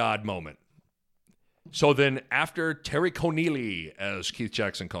oh God moment. So then after Terry Connealy, as Keith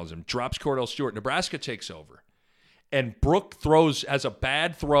Jackson calls him, drops Cordell Stewart, Nebraska takes over. And Brooke has a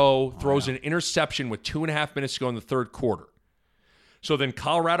bad throw, throws an interception with 2.5 minutes to go in the third quarter. So then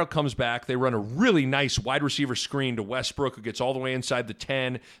Colorado comes back. They run a really nice wide receiver screen to Westbrook, who gets all the way inside the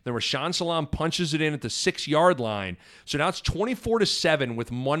 10. Then Rashaan Salam punches it in at the 6-yard line. So now it's 24-7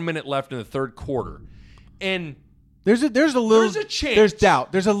 with 1 minute left in the third quarter. And there's a chance. There's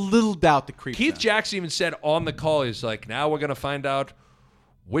doubt. There's a little doubt that creeps Keith in. Jackson even said on the call, he's like, now we're going to find out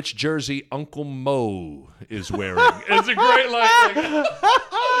which jersey Uncle Mo is wearing. It's a great line.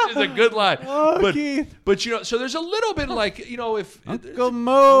 It's a good line. Oh, Keith. But so there's a little bit if Uncle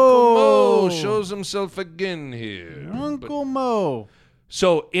Mo shows himself again here. Uncle Mo.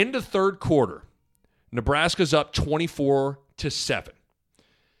 So into third quarter, Nebraska's up 24-7.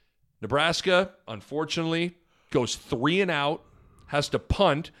 Nebraska, unfortunately, goes 3 and out, has to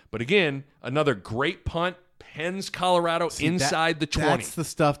punt, but again, another great punt, pens Colorado inside the 20. That's the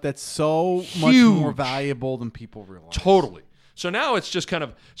stuff that's so much more valuable than people realize. Totally. So now it's just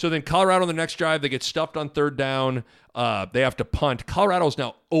so then Colorado on the next drive, they get stuffed on third down. They have to punt. Colorado's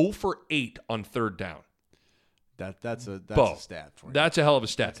now 0 for 8 on third down. That's a stat for you. That's a hell of a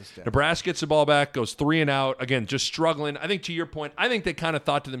stat. Nebraska gets the ball back, goes 3 and out. Again, just struggling. I think to your point, I think they kind of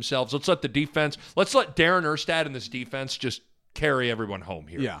thought to themselves, let's let Darren Erstad in this defense just carry everyone home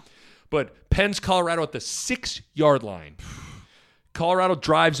here. Yeah. But pens Colorado at the 6-yard line. Colorado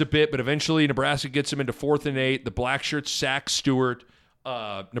drives a bit, but eventually Nebraska gets them into 4th and 8. The black shirts sack Stewart.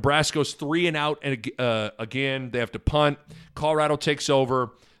 Nebraska goes 3 and out, and again, they have to punt. Colorado takes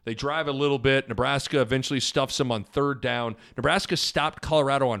over. They drive a little bit. Nebraska eventually stuffs them on third down. Nebraska stopped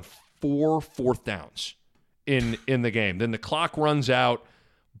Colorado on 4 fourth downs in the game. Then the clock runs out.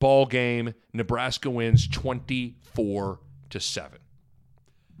 Ball game. Nebraska wins 24-7.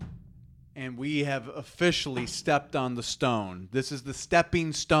 And we have officially stepped on the stone. This is the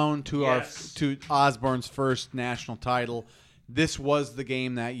stepping stone to to Osborne's first national title. This was the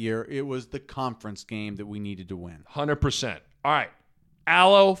game that year. It was the conference game that we needed to win. 100%. All right.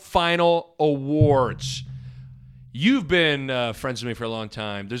 Allo Final Awards. You've been friends with me for a long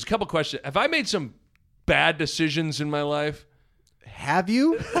time. There's a couple questions. Have I made some bad decisions in my life? Have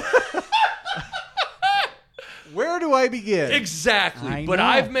you? Where do I begin? Exactly. But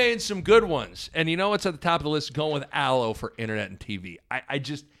I've made some good ones. And you know what's at the top of the list? Going with Allo for internet and TV.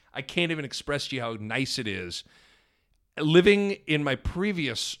 I can't even express to you how nice it is. Living in my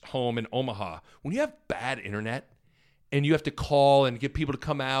previous home in Omaha, when you have bad internet and you have to call and get people to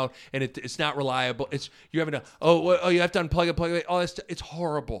come out and it's not reliable, you're having to, you have to unplug it, plug it, all that stuff. It's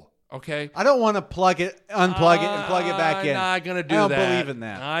horrible. Okay, I don't want to unplug it, and plug it back in. I'm not gonna do that. I don't believe in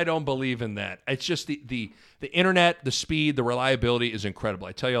that. I don't believe in that. It's just the internet, the speed, the reliability is incredible.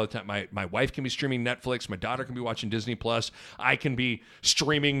 I tell you all the time. My wife can be streaming Netflix. My daughter can be watching Disney Plus. I can be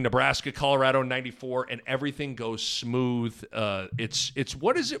streaming Nebraska, Colorado '94, and everything goes smooth. It's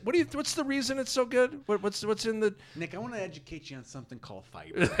what is it? What's the reason it's so good? What's in the Nick? I want to educate you on something called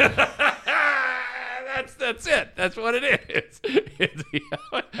fiber. That's it. That's what it is.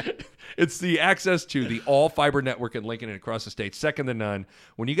 It's the access to the all fiber network in Lincoln and across the state, second to none.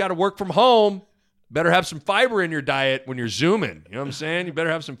 When you got to work from home, better have some fiber in your diet when you're Zooming. You know what I'm saying? You better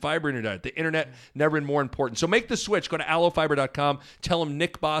have some fiber in your diet. The internet, never been more important. So make the switch. Go to allofiber.com. Tell them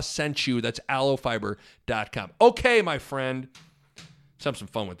Nick Boss sent you. That's allofiber.com. Okay, my friend. Let's have some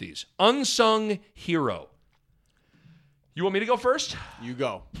fun with these. Unsung hero. You want me to go first? You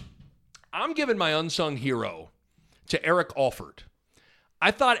go. I'm giving my unsung hero to Eric Alford.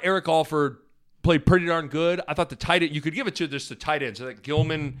 I thought Eric Alford played pretty darn good. I thought the tight end, you could give it to just the tight ends. I think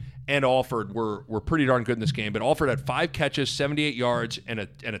Gilman and Alford were pretty darn good in this game. But Alford had 5 catches, 78 yards, and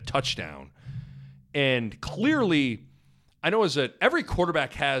a touchdown. And clearly, I know every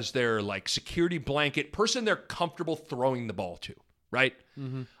quarterback has their like security blanket, person they're comfortable throwing the ball to, right?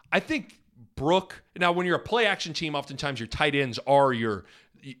 Mm-hmm. I think Brooke, now when you're a play action team, oftentimes your tight ends are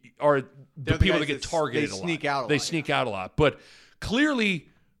the people that get targeted a lot. They sneak out a lot. But clearly,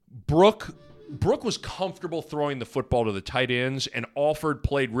 Brooke was comfortable throwing the football to the tight ends, and Alford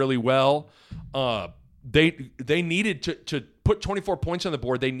played really well. They needed to put 24 points on the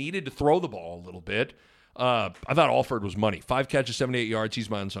board. They needed to throw the ball a little bit. I thought Alford was money. 5 catches, 78 yards. He's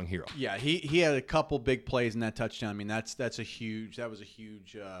my unsung hero. Yeah, he had a couple big plays in that touchdown. I mean, that was a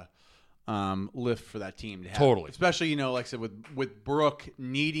huge lift for that team to have. Totally. Especially, like I said, with Brooke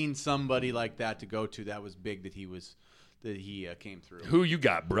needing somebody like that to go to, that was big that he came through. Who you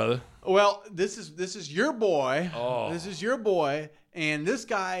got, brother? Well, this is your boy. Oh. This is your boy, and this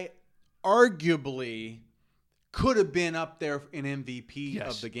guy arguably could have been up there in MVP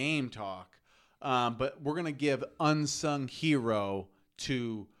of the game talk. But we're gonna give unsung hero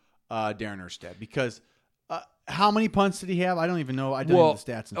to Darren Erstad because how many punts did he have? I don't even know. I don't have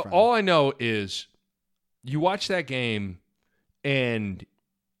the stats in front of me. All I know is you watch that game, and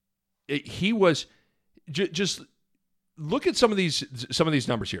he was just look at some of these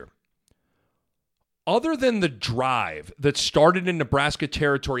numbers here. Other than the drive that started in Nebraska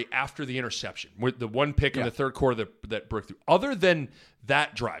territory after the interception, with the one pick in the third quarter that broke through, other than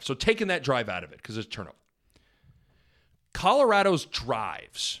that drive, so taking that drive out of it because it's a turnover, Colorado's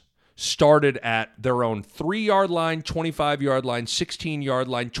drives started at their own 3-yard line, 25-yard line, 16-yard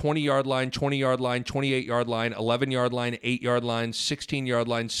line, 20-yard line, 20-yard line, 28-yard line, 11-yard line, 8-yard line, 16-yard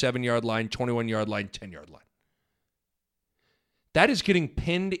line, 7-yard line, 21-yard line, 10-yard line. That is getting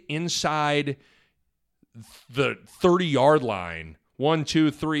pinned inside the 30-yard line 1, 2,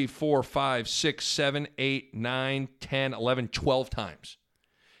 3, 4, 5, 6, 7, 8, 9, 10, 11, 12 times.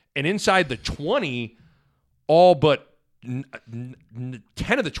 And inside the 20, all but 10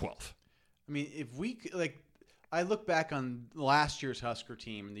 of the 12. I mean, if we I look back on last year's Husker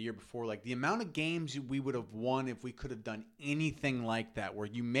team and the year before, like the amount of games we would have won if we could have done anything like that, where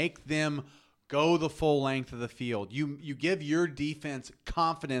you make them go the full length of the field. You give your defense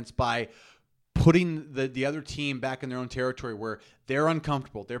confidence by putting the other team back in their own territory where they're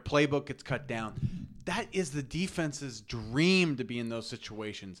uncomfortable. Their playbook gets cut down. That is the defense's dream, to be in those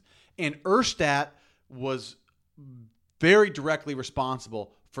situations. And Erstad was very directly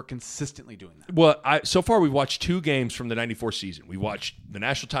responsible for consistently doing that. Well, so far we've watched 2 games from the 94 season. We watched the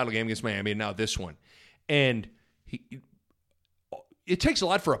national title game against Miami and now this one. And it takes a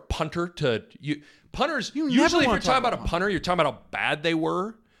lot for a punter to punters. Usually if you're talking about a punter, you're talking about how bad they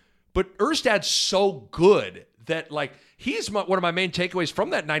were. But Erstad's so good that he's one of my main takeaways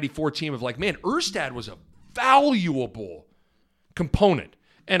from that 94 team of man, Erstad was a valuable component.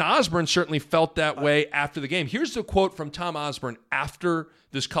 And Osborne certainly felt that way after the game. Here's the quote from Tom Osborne after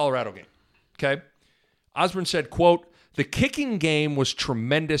this Colorado game. Okay? Osborne said, quote, "The kicking game was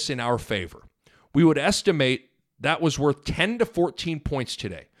tremendous in our favor. We would estimate that was worth 10 to 14 points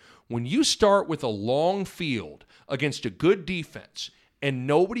today. when you start with a long field against a good defense and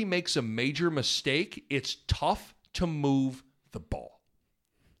nobody makes a major mistake, it's tough to move the ball.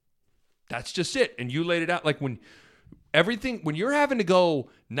 That's just it. And you laid it out. Like when you're having to go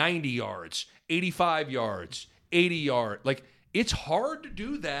 90 yards, 85 yards, 80 yards, like it's hard to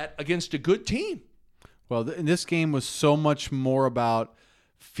do that against a good team. Well, this game was so much more about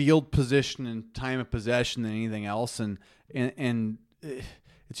field position and time of possession than anything else, and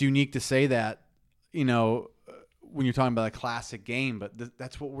it's unique to say that, when you're talking about a classic game, but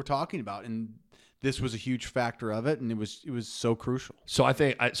that's what we're talking about, and this was a huge factor of it, and it was so crucial. So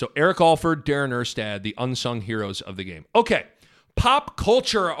Eric Alford, Darren Erstad, the unsung heroes of the game. Okay. Pop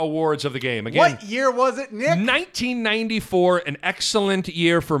culture awards of the game. Again, what year was it, Nick? 1994, an excellent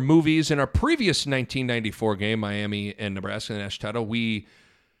year for movies. In our previous 1994 game, Miami and Nebraska in the national title, we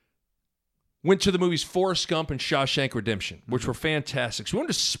went to the movies Forrest Gump and Shawshank Redemption, which were fantastic. So we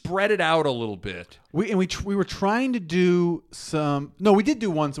wanted to spread it out a little bit. We were trying to do some. No, we did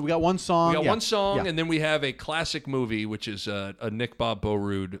do one. So we got one song. We got one song, and then we have a classic movie, which is a Nick Bob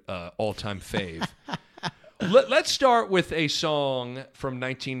Borude all-time fave. Let's start with a song from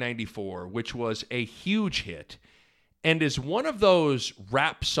 1994, which was a huge hit and is one of those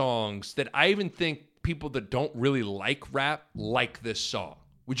rap songs that I even think people that don't really like rap like this song.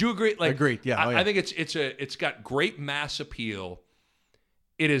 Would you agree? Agreed. Yeah. I think it's got great mass appeal.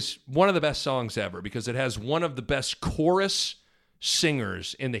 It is one of the best songs ever because it has one of the best chorus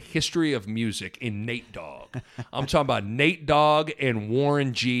singers in the history of music in Nate Dogg. I'm talking about Nate Dogg and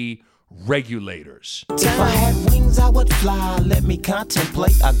Warren G. Regulators. If I had wings, I would fly. Let me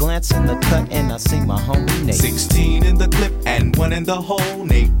contemplate. I glance in the cut and I see my homie Nate. 16 in the clip and 1 in the hole.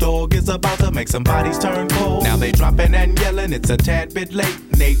 Nate Dogg is about to make some bodies turn cold. Now they dropping and yelling, it's a tad bit late.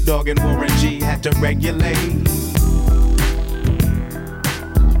 Nate Dogg and Warren G had to regulate.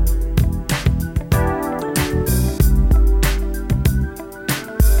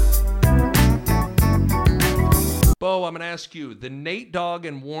 Bo, I'm going to ask you, the Nate Dogg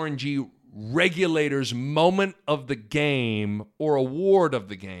and Warren G Regulators moment of the game or award of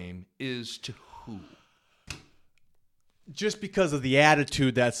the game is to who? Just because of the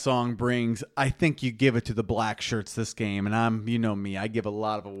attitude that song brings, I think you give it to the Black Shirts this game. And you know me, I give a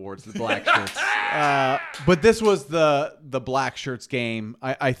lot of awards to the Black Shirts. But this was the Black Shirts game,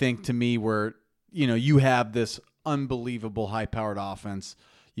 I think, to me, where, you have this unbelievable high-powered offense.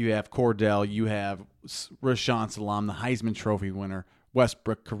 You have Cordell, you have Rashaan Salam, the Heisman Trophy winner,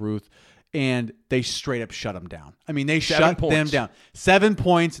 Westbrook Caruth, and they straight up shut them down. I mean, they shut them down. 7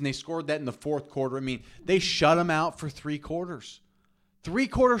 points, and they scored that in the fourth quarter. I mean, they shut them out for 3 quarters.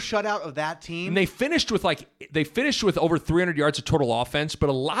 3-quarter shutout of that team. And they finished with over 300 yards of total offense, but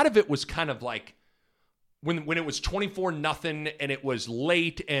a lot of it was kind of like when it was 24-0 and it was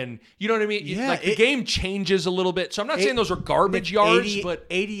late, and you know what I mean? Yeah, the game changes a little bit. So I'm not saying those are garbage yards, but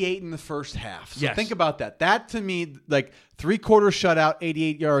 88 in the first half. So yes. Think about that. That to me, like 3-quarter shutout,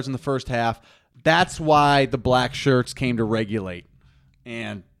 88 yards in the first half. That's why the Black Shirts came to regulate.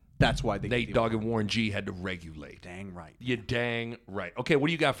 And that's why Nate Dogg and Warren G had to regulate. Dang right. You dang right. Okay, what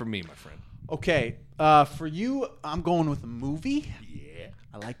do you got for me, my friend? Okay, for you, I'm going with a movie. Yeah.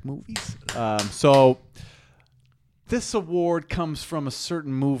 I like movies. So this award comes from a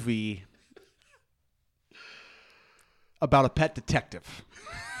certain movie about a pet detective.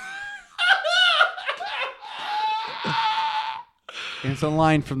 And it's a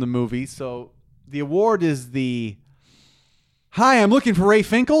line from the movie. So the award is the "Hi, I'm looking for Ray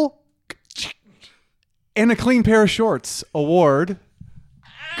Finkel and a clean pair of shorts" award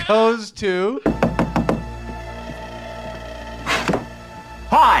goes to...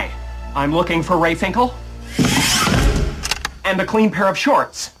 Hi, I'm looking for Ray Finkel and a clean pair of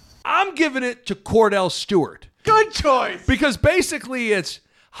shorts. I'm giving it to Cordell Stewart. Good choice. Because basically it's,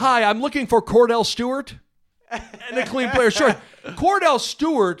 "Hi, I'm looking for Cordell Stewart and a clean pair of shorts." Cordell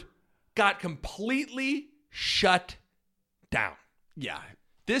Stewart got completely shut down. Yeah.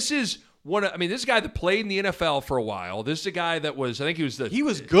 This is this is a guy that played in the NFL for a while. This is a guy that was good in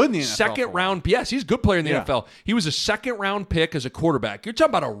the NFL. Second round. Yes, he's a good player in the NFL. He was a second round pick as a quarterback. You're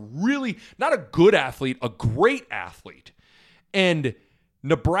talking about a really, not a good athlete, a great athlete. And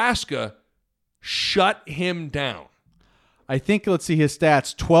Nebraska shut him down. I think, let's see his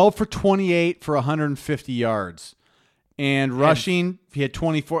stats, 12 for 28 for 150 yards. And rushing, he had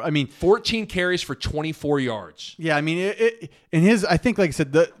 24. 14 carries for 24 yards. Yeah, I mean, I think, like I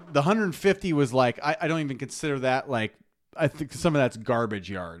said, the 150 was like, I don't even consider that like, I think some of that's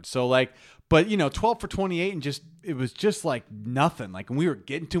garbage yards. So like, but 12 for 28 and it was just like nothing. Like when we were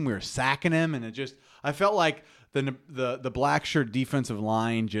getting to him, we were sacking him, and I felt like the black shirt defensive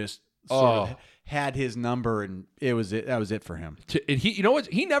line just sort of had his number, and that was it for him. And he, you know what?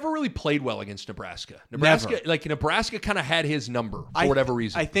 He never really played well against Nebraska. Nebraska kind of had his number for whatever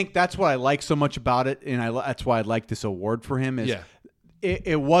reason. I think that's what I like so much about it, and that's why I like this award for him.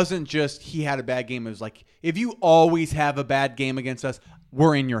 It wasn't just he had a bad game. It was like, if you always have a bad game against us,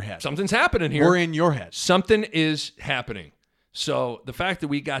 we're in your head. Something's happening here. We're in your head. Something is happening. So the fact that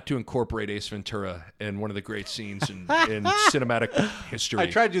we got to incorporate Ace Ventura in one of the great scenes in cinematic history. I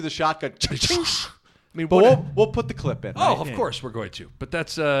tried to do the shotgun. I mean, but we'll put the clip in. Oh, of course we're going to. But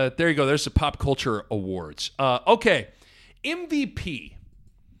that's there you go. There's the pop culture awards. Okay, MVP.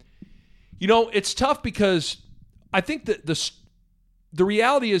 You know, it's tough because I think that the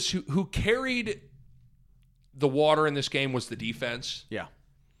reality is who carried the water in this game was the defense. Yeah.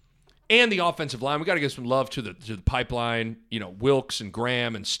 And the offensive line. We got to give some love to the pipeline. You know, Wilkes and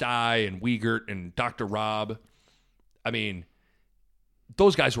Graham and Stye and Wiegert and Dr. Rob. I mean,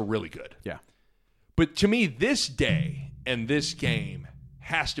 those guys were really good. Yeah. But to me, this day and this game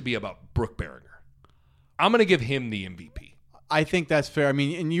has to be about Brooke Berringer. I'm going to give him the MVP. I think that's fair. I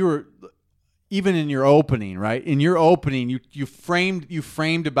mean, and you were even in your opening, right? In your opening, you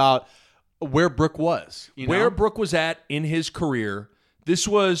framed about where Brooke was. You know? Where Brooke was at in his career. This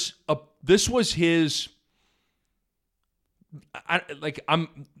was his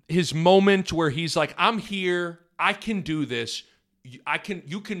his moment where he's like, I'm here, I can do this. I can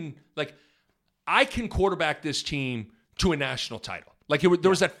quarterback this team to a national title. Like there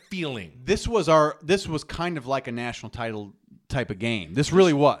was that feeling. This was kind of like a national title type of game. This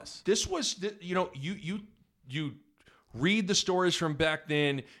really was. This was you read the stories from back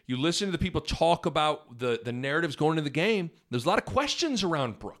then. You listen to the people talk about the narratives going into the game. There's a lot of questions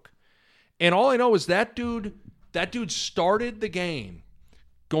around Brooke. And all I know is that dude started the game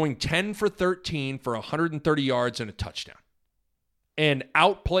going 10 for 13 for 130 yards and a touchdown. And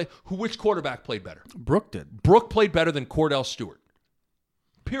which quarterback played better? Brooke did. Brooke played better than Cordell Stewart.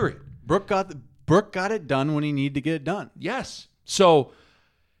 Period. Brooke got it done when he needed to get it done. Yes. So,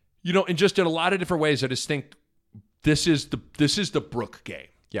 in a lot of different ways, I just think this is the Brooke game.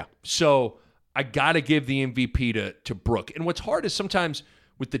 Yeah. So I got to give the MVP to Brooke. And what's hard is sometimes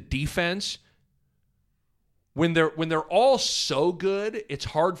with the defense, when they're all so good, it's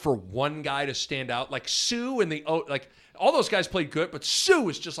hard for one guy to stand out. Like Sue and all those guys played good, but Sue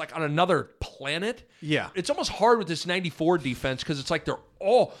is just like on another planet. Yeah. It's almost hard with this 94 defense because it's like they're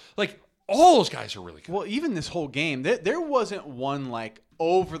all those guys are really good. Well, even this whole game, there wasn't one like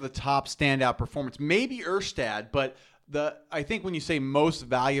over-the-top standout performance. Maybe Erstad, but I think when you say most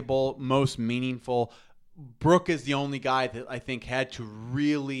valuable, most meaningful, Brooke is the only guy that I think had to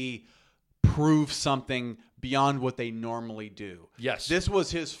really prove something beyond what they normally do. Yes. This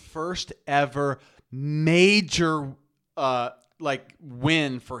was his first ever major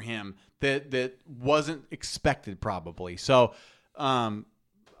win for him that wasn't expected probably. So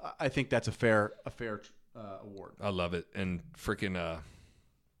I think that's a fair award. I love it. And freaking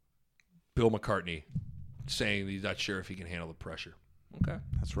Bill McCartney saying he's not sure if he can handle the pressure. Okay.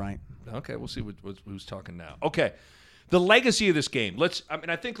 That's right. Okay, we'll see who's talking now. Okay. The legacy of this game. Let's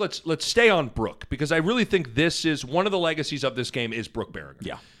stay on Brooke because I really think this is one of the legacies of this game is Brooke Berringer.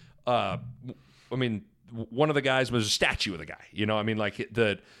 Yeah. One of the guys was a statue of the guy.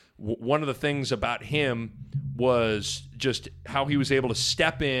 One of the things about him was just how he was able to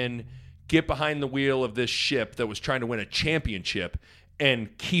step in, get behind the wheel of this ship that was trying to win a championship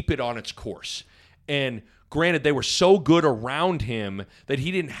and keep it on its course. And granted, they were so good around him that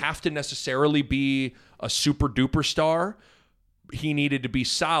he didn't have to necessarily be a super duper star. He needed to be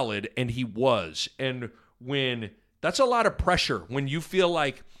solid, and he was. And that's a lot of pressure when you feel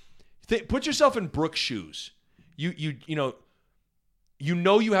like put yourself in Brooke's shoes. You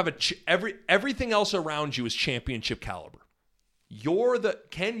have everything else around you is championship caliber.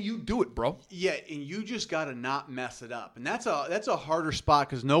 Can you do it, bro? Yeah, and you just got to not mess it up. And that's a harder spot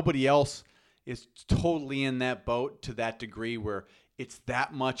because nobody else is totally in that boat to that degree where it's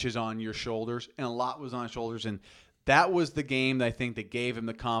that much is on your shoulders and a lot was on his shoulders. And that was the game that I think that gave him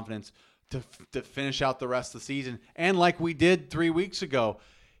the confidence to finish out the rest of the season. And like we did 3 weeks ago,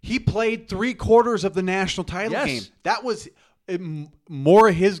 he played 3/4 of the national title game. That was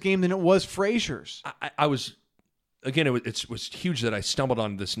more his game than it was Frazier's. I was... Again, it was huge that I stumbled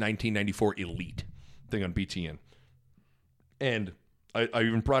on this 1994 Elite thing on BTN. And I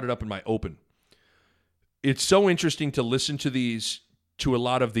even brought it up in my open. It's so interesting to listen to a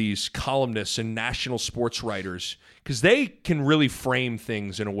lot of these columnists and national sports writers because they can really frame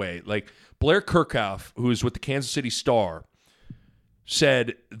things in a way. Like Blair Kirchhoff, who is with the Kansas City Star,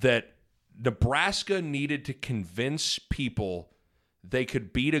 said that Nebraska needed to convince people they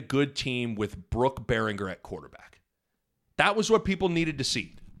could beat a good team with Brooke Berringer at quarterback. That was what people needed to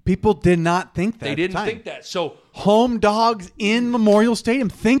see. People did not think that. They didn't think that. So home dogs in Memorial Stadium.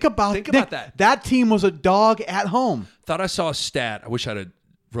 Think about that. That team was a dog at home. Thought I saw a stat. I wish I'd have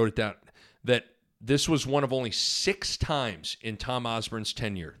wrote it down. That this was one of only 6 times in Tom Osborne's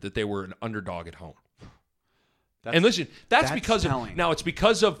tenure that they were an underdog at home. And listen, that's because of, now it's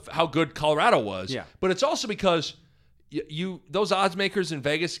because of how good Colorado was. Yeah. But it's also because those odds makers in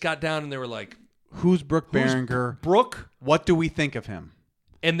Vegas got down and they were like, "Who's Brooke Berringer? Brooke? What do we think of him?"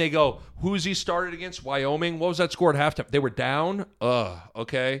 And they go, "Who's he started against? Wyoming? What was that score at halftime?" They were down.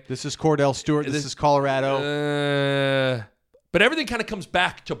 Okay. This is Cordell Stewart. This is Colorado. But everything kind of comes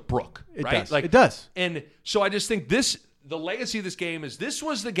back to Brooke, right? Does. It does. And so I just think the legacy of this game is this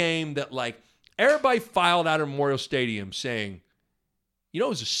was the game that everybody filed out of Memorial Stadium saying,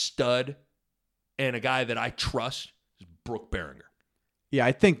 who's a stud and a guy that I trust is Brooke Berringer. Yeah,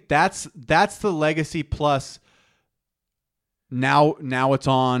 I think that's the legacy plus. Now it's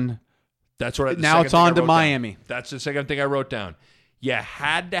on. That's what. Now it's on to Miami. That's the second thing I wrote down. You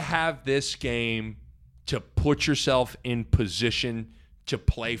had to have this game to put yourself in position to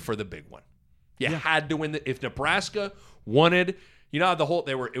play for the big one. You had to win. If Nebraska wanted,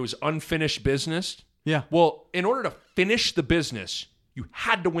 it was unfinished business. Yeah. Well, in order to finish the business, you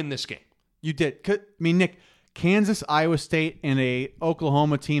had to win this game. You did. I mean, Nick, Kansas, Iowa State, and a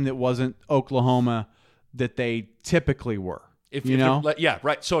Oklahoma team that wasn't Oklahoma that they typically were. Yeah,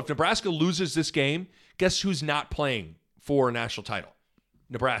 right. So if Nebraska loses this game, guess who's not playing for a national title?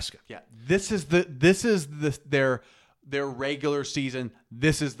 Nebraska. Yeah. This is their regular season.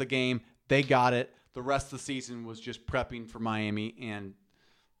 This is the game. They got it. The rest of the season was just prepping for Miami, and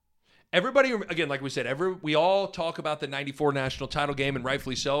everybody, again, like we said, we all talk about the 94 national title game, and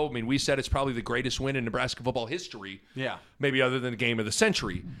rightfully so. I mean, we said it's probably the greatest win in Nebraska football history. Yeah. Maybe other than the game of the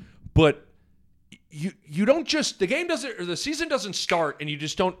century. But you don't just, the season doesn't start and you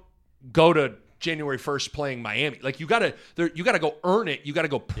just don't go to January 1st playing Miami. You got to go earn it. You got to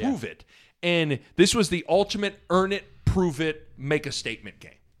go prove it. And this was the ultimate earn it, prove it, make a statement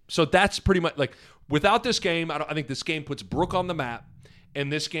game. So that's pretty much without this game, I think this game puts Brooke on the map, and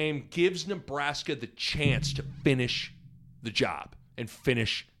this game gives Nebraska the chance to finish the job and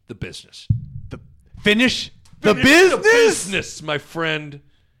finish the business. Finish the business, my friend.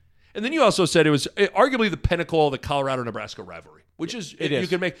 And then you also said it was arguably the pinnacle of the Colorado-Nebraska rivalry, which is you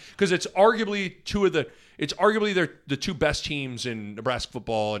can make because it's arguably the two best teams in Nebraska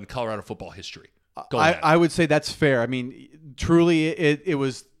football and Colorado football history. I would say that's fair. I mean, truly,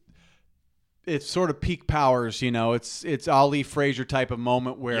 it's sort of peak powers. It's Ali Frazier type of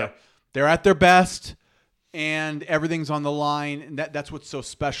moment where they're at their best and everything's on the line. And that's what's so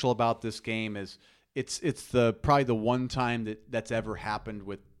special about this game is it's probably the one time that's ever happened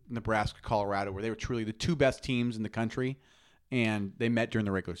with Nebraska, Colorado, where they were truly the two best teams in the country, and they met during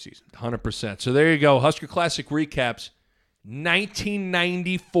the regular season. 100%. So there you go. Husker Classic recaps.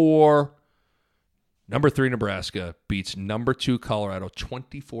 1994, number 3 Nebraska beats number 2 Colorado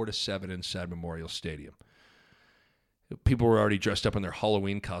 24-7 inside Memorial Stadium. People were already dressed up in their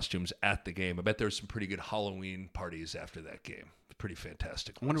Halloween costumes at the game. I bet there were some pretty good Halloween parties after that game. Pretty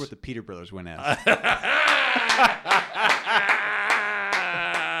fantastic. I wonder what the Peter brothers went as.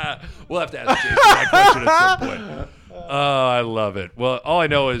 We'll have to ask Jason that question at some point. Oh, I love it. Well, all I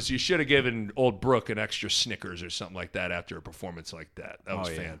know is you should have given old Brooke an extra Snickers or something like that after a performance like that. That was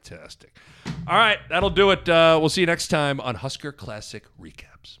fantastic. All right, that'll do it. We'll see you next time on Husker Classic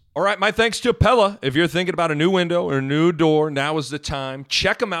Recaps. All right, my thanks to Pella. If you're thinking about a new window or a new door, now is the time.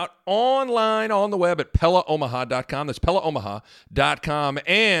 Check them out online on the web at PellaOmaha.com. That's PellaOmaha.com.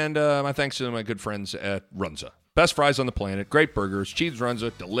 And my thanks to my good friends at Runza. Best fries on the planet, great burgers, cheese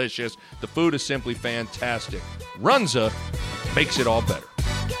Runza, delicious. The food is simply fantastic. Runza makes it all better.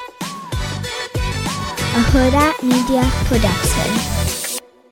 A Huda Media Production.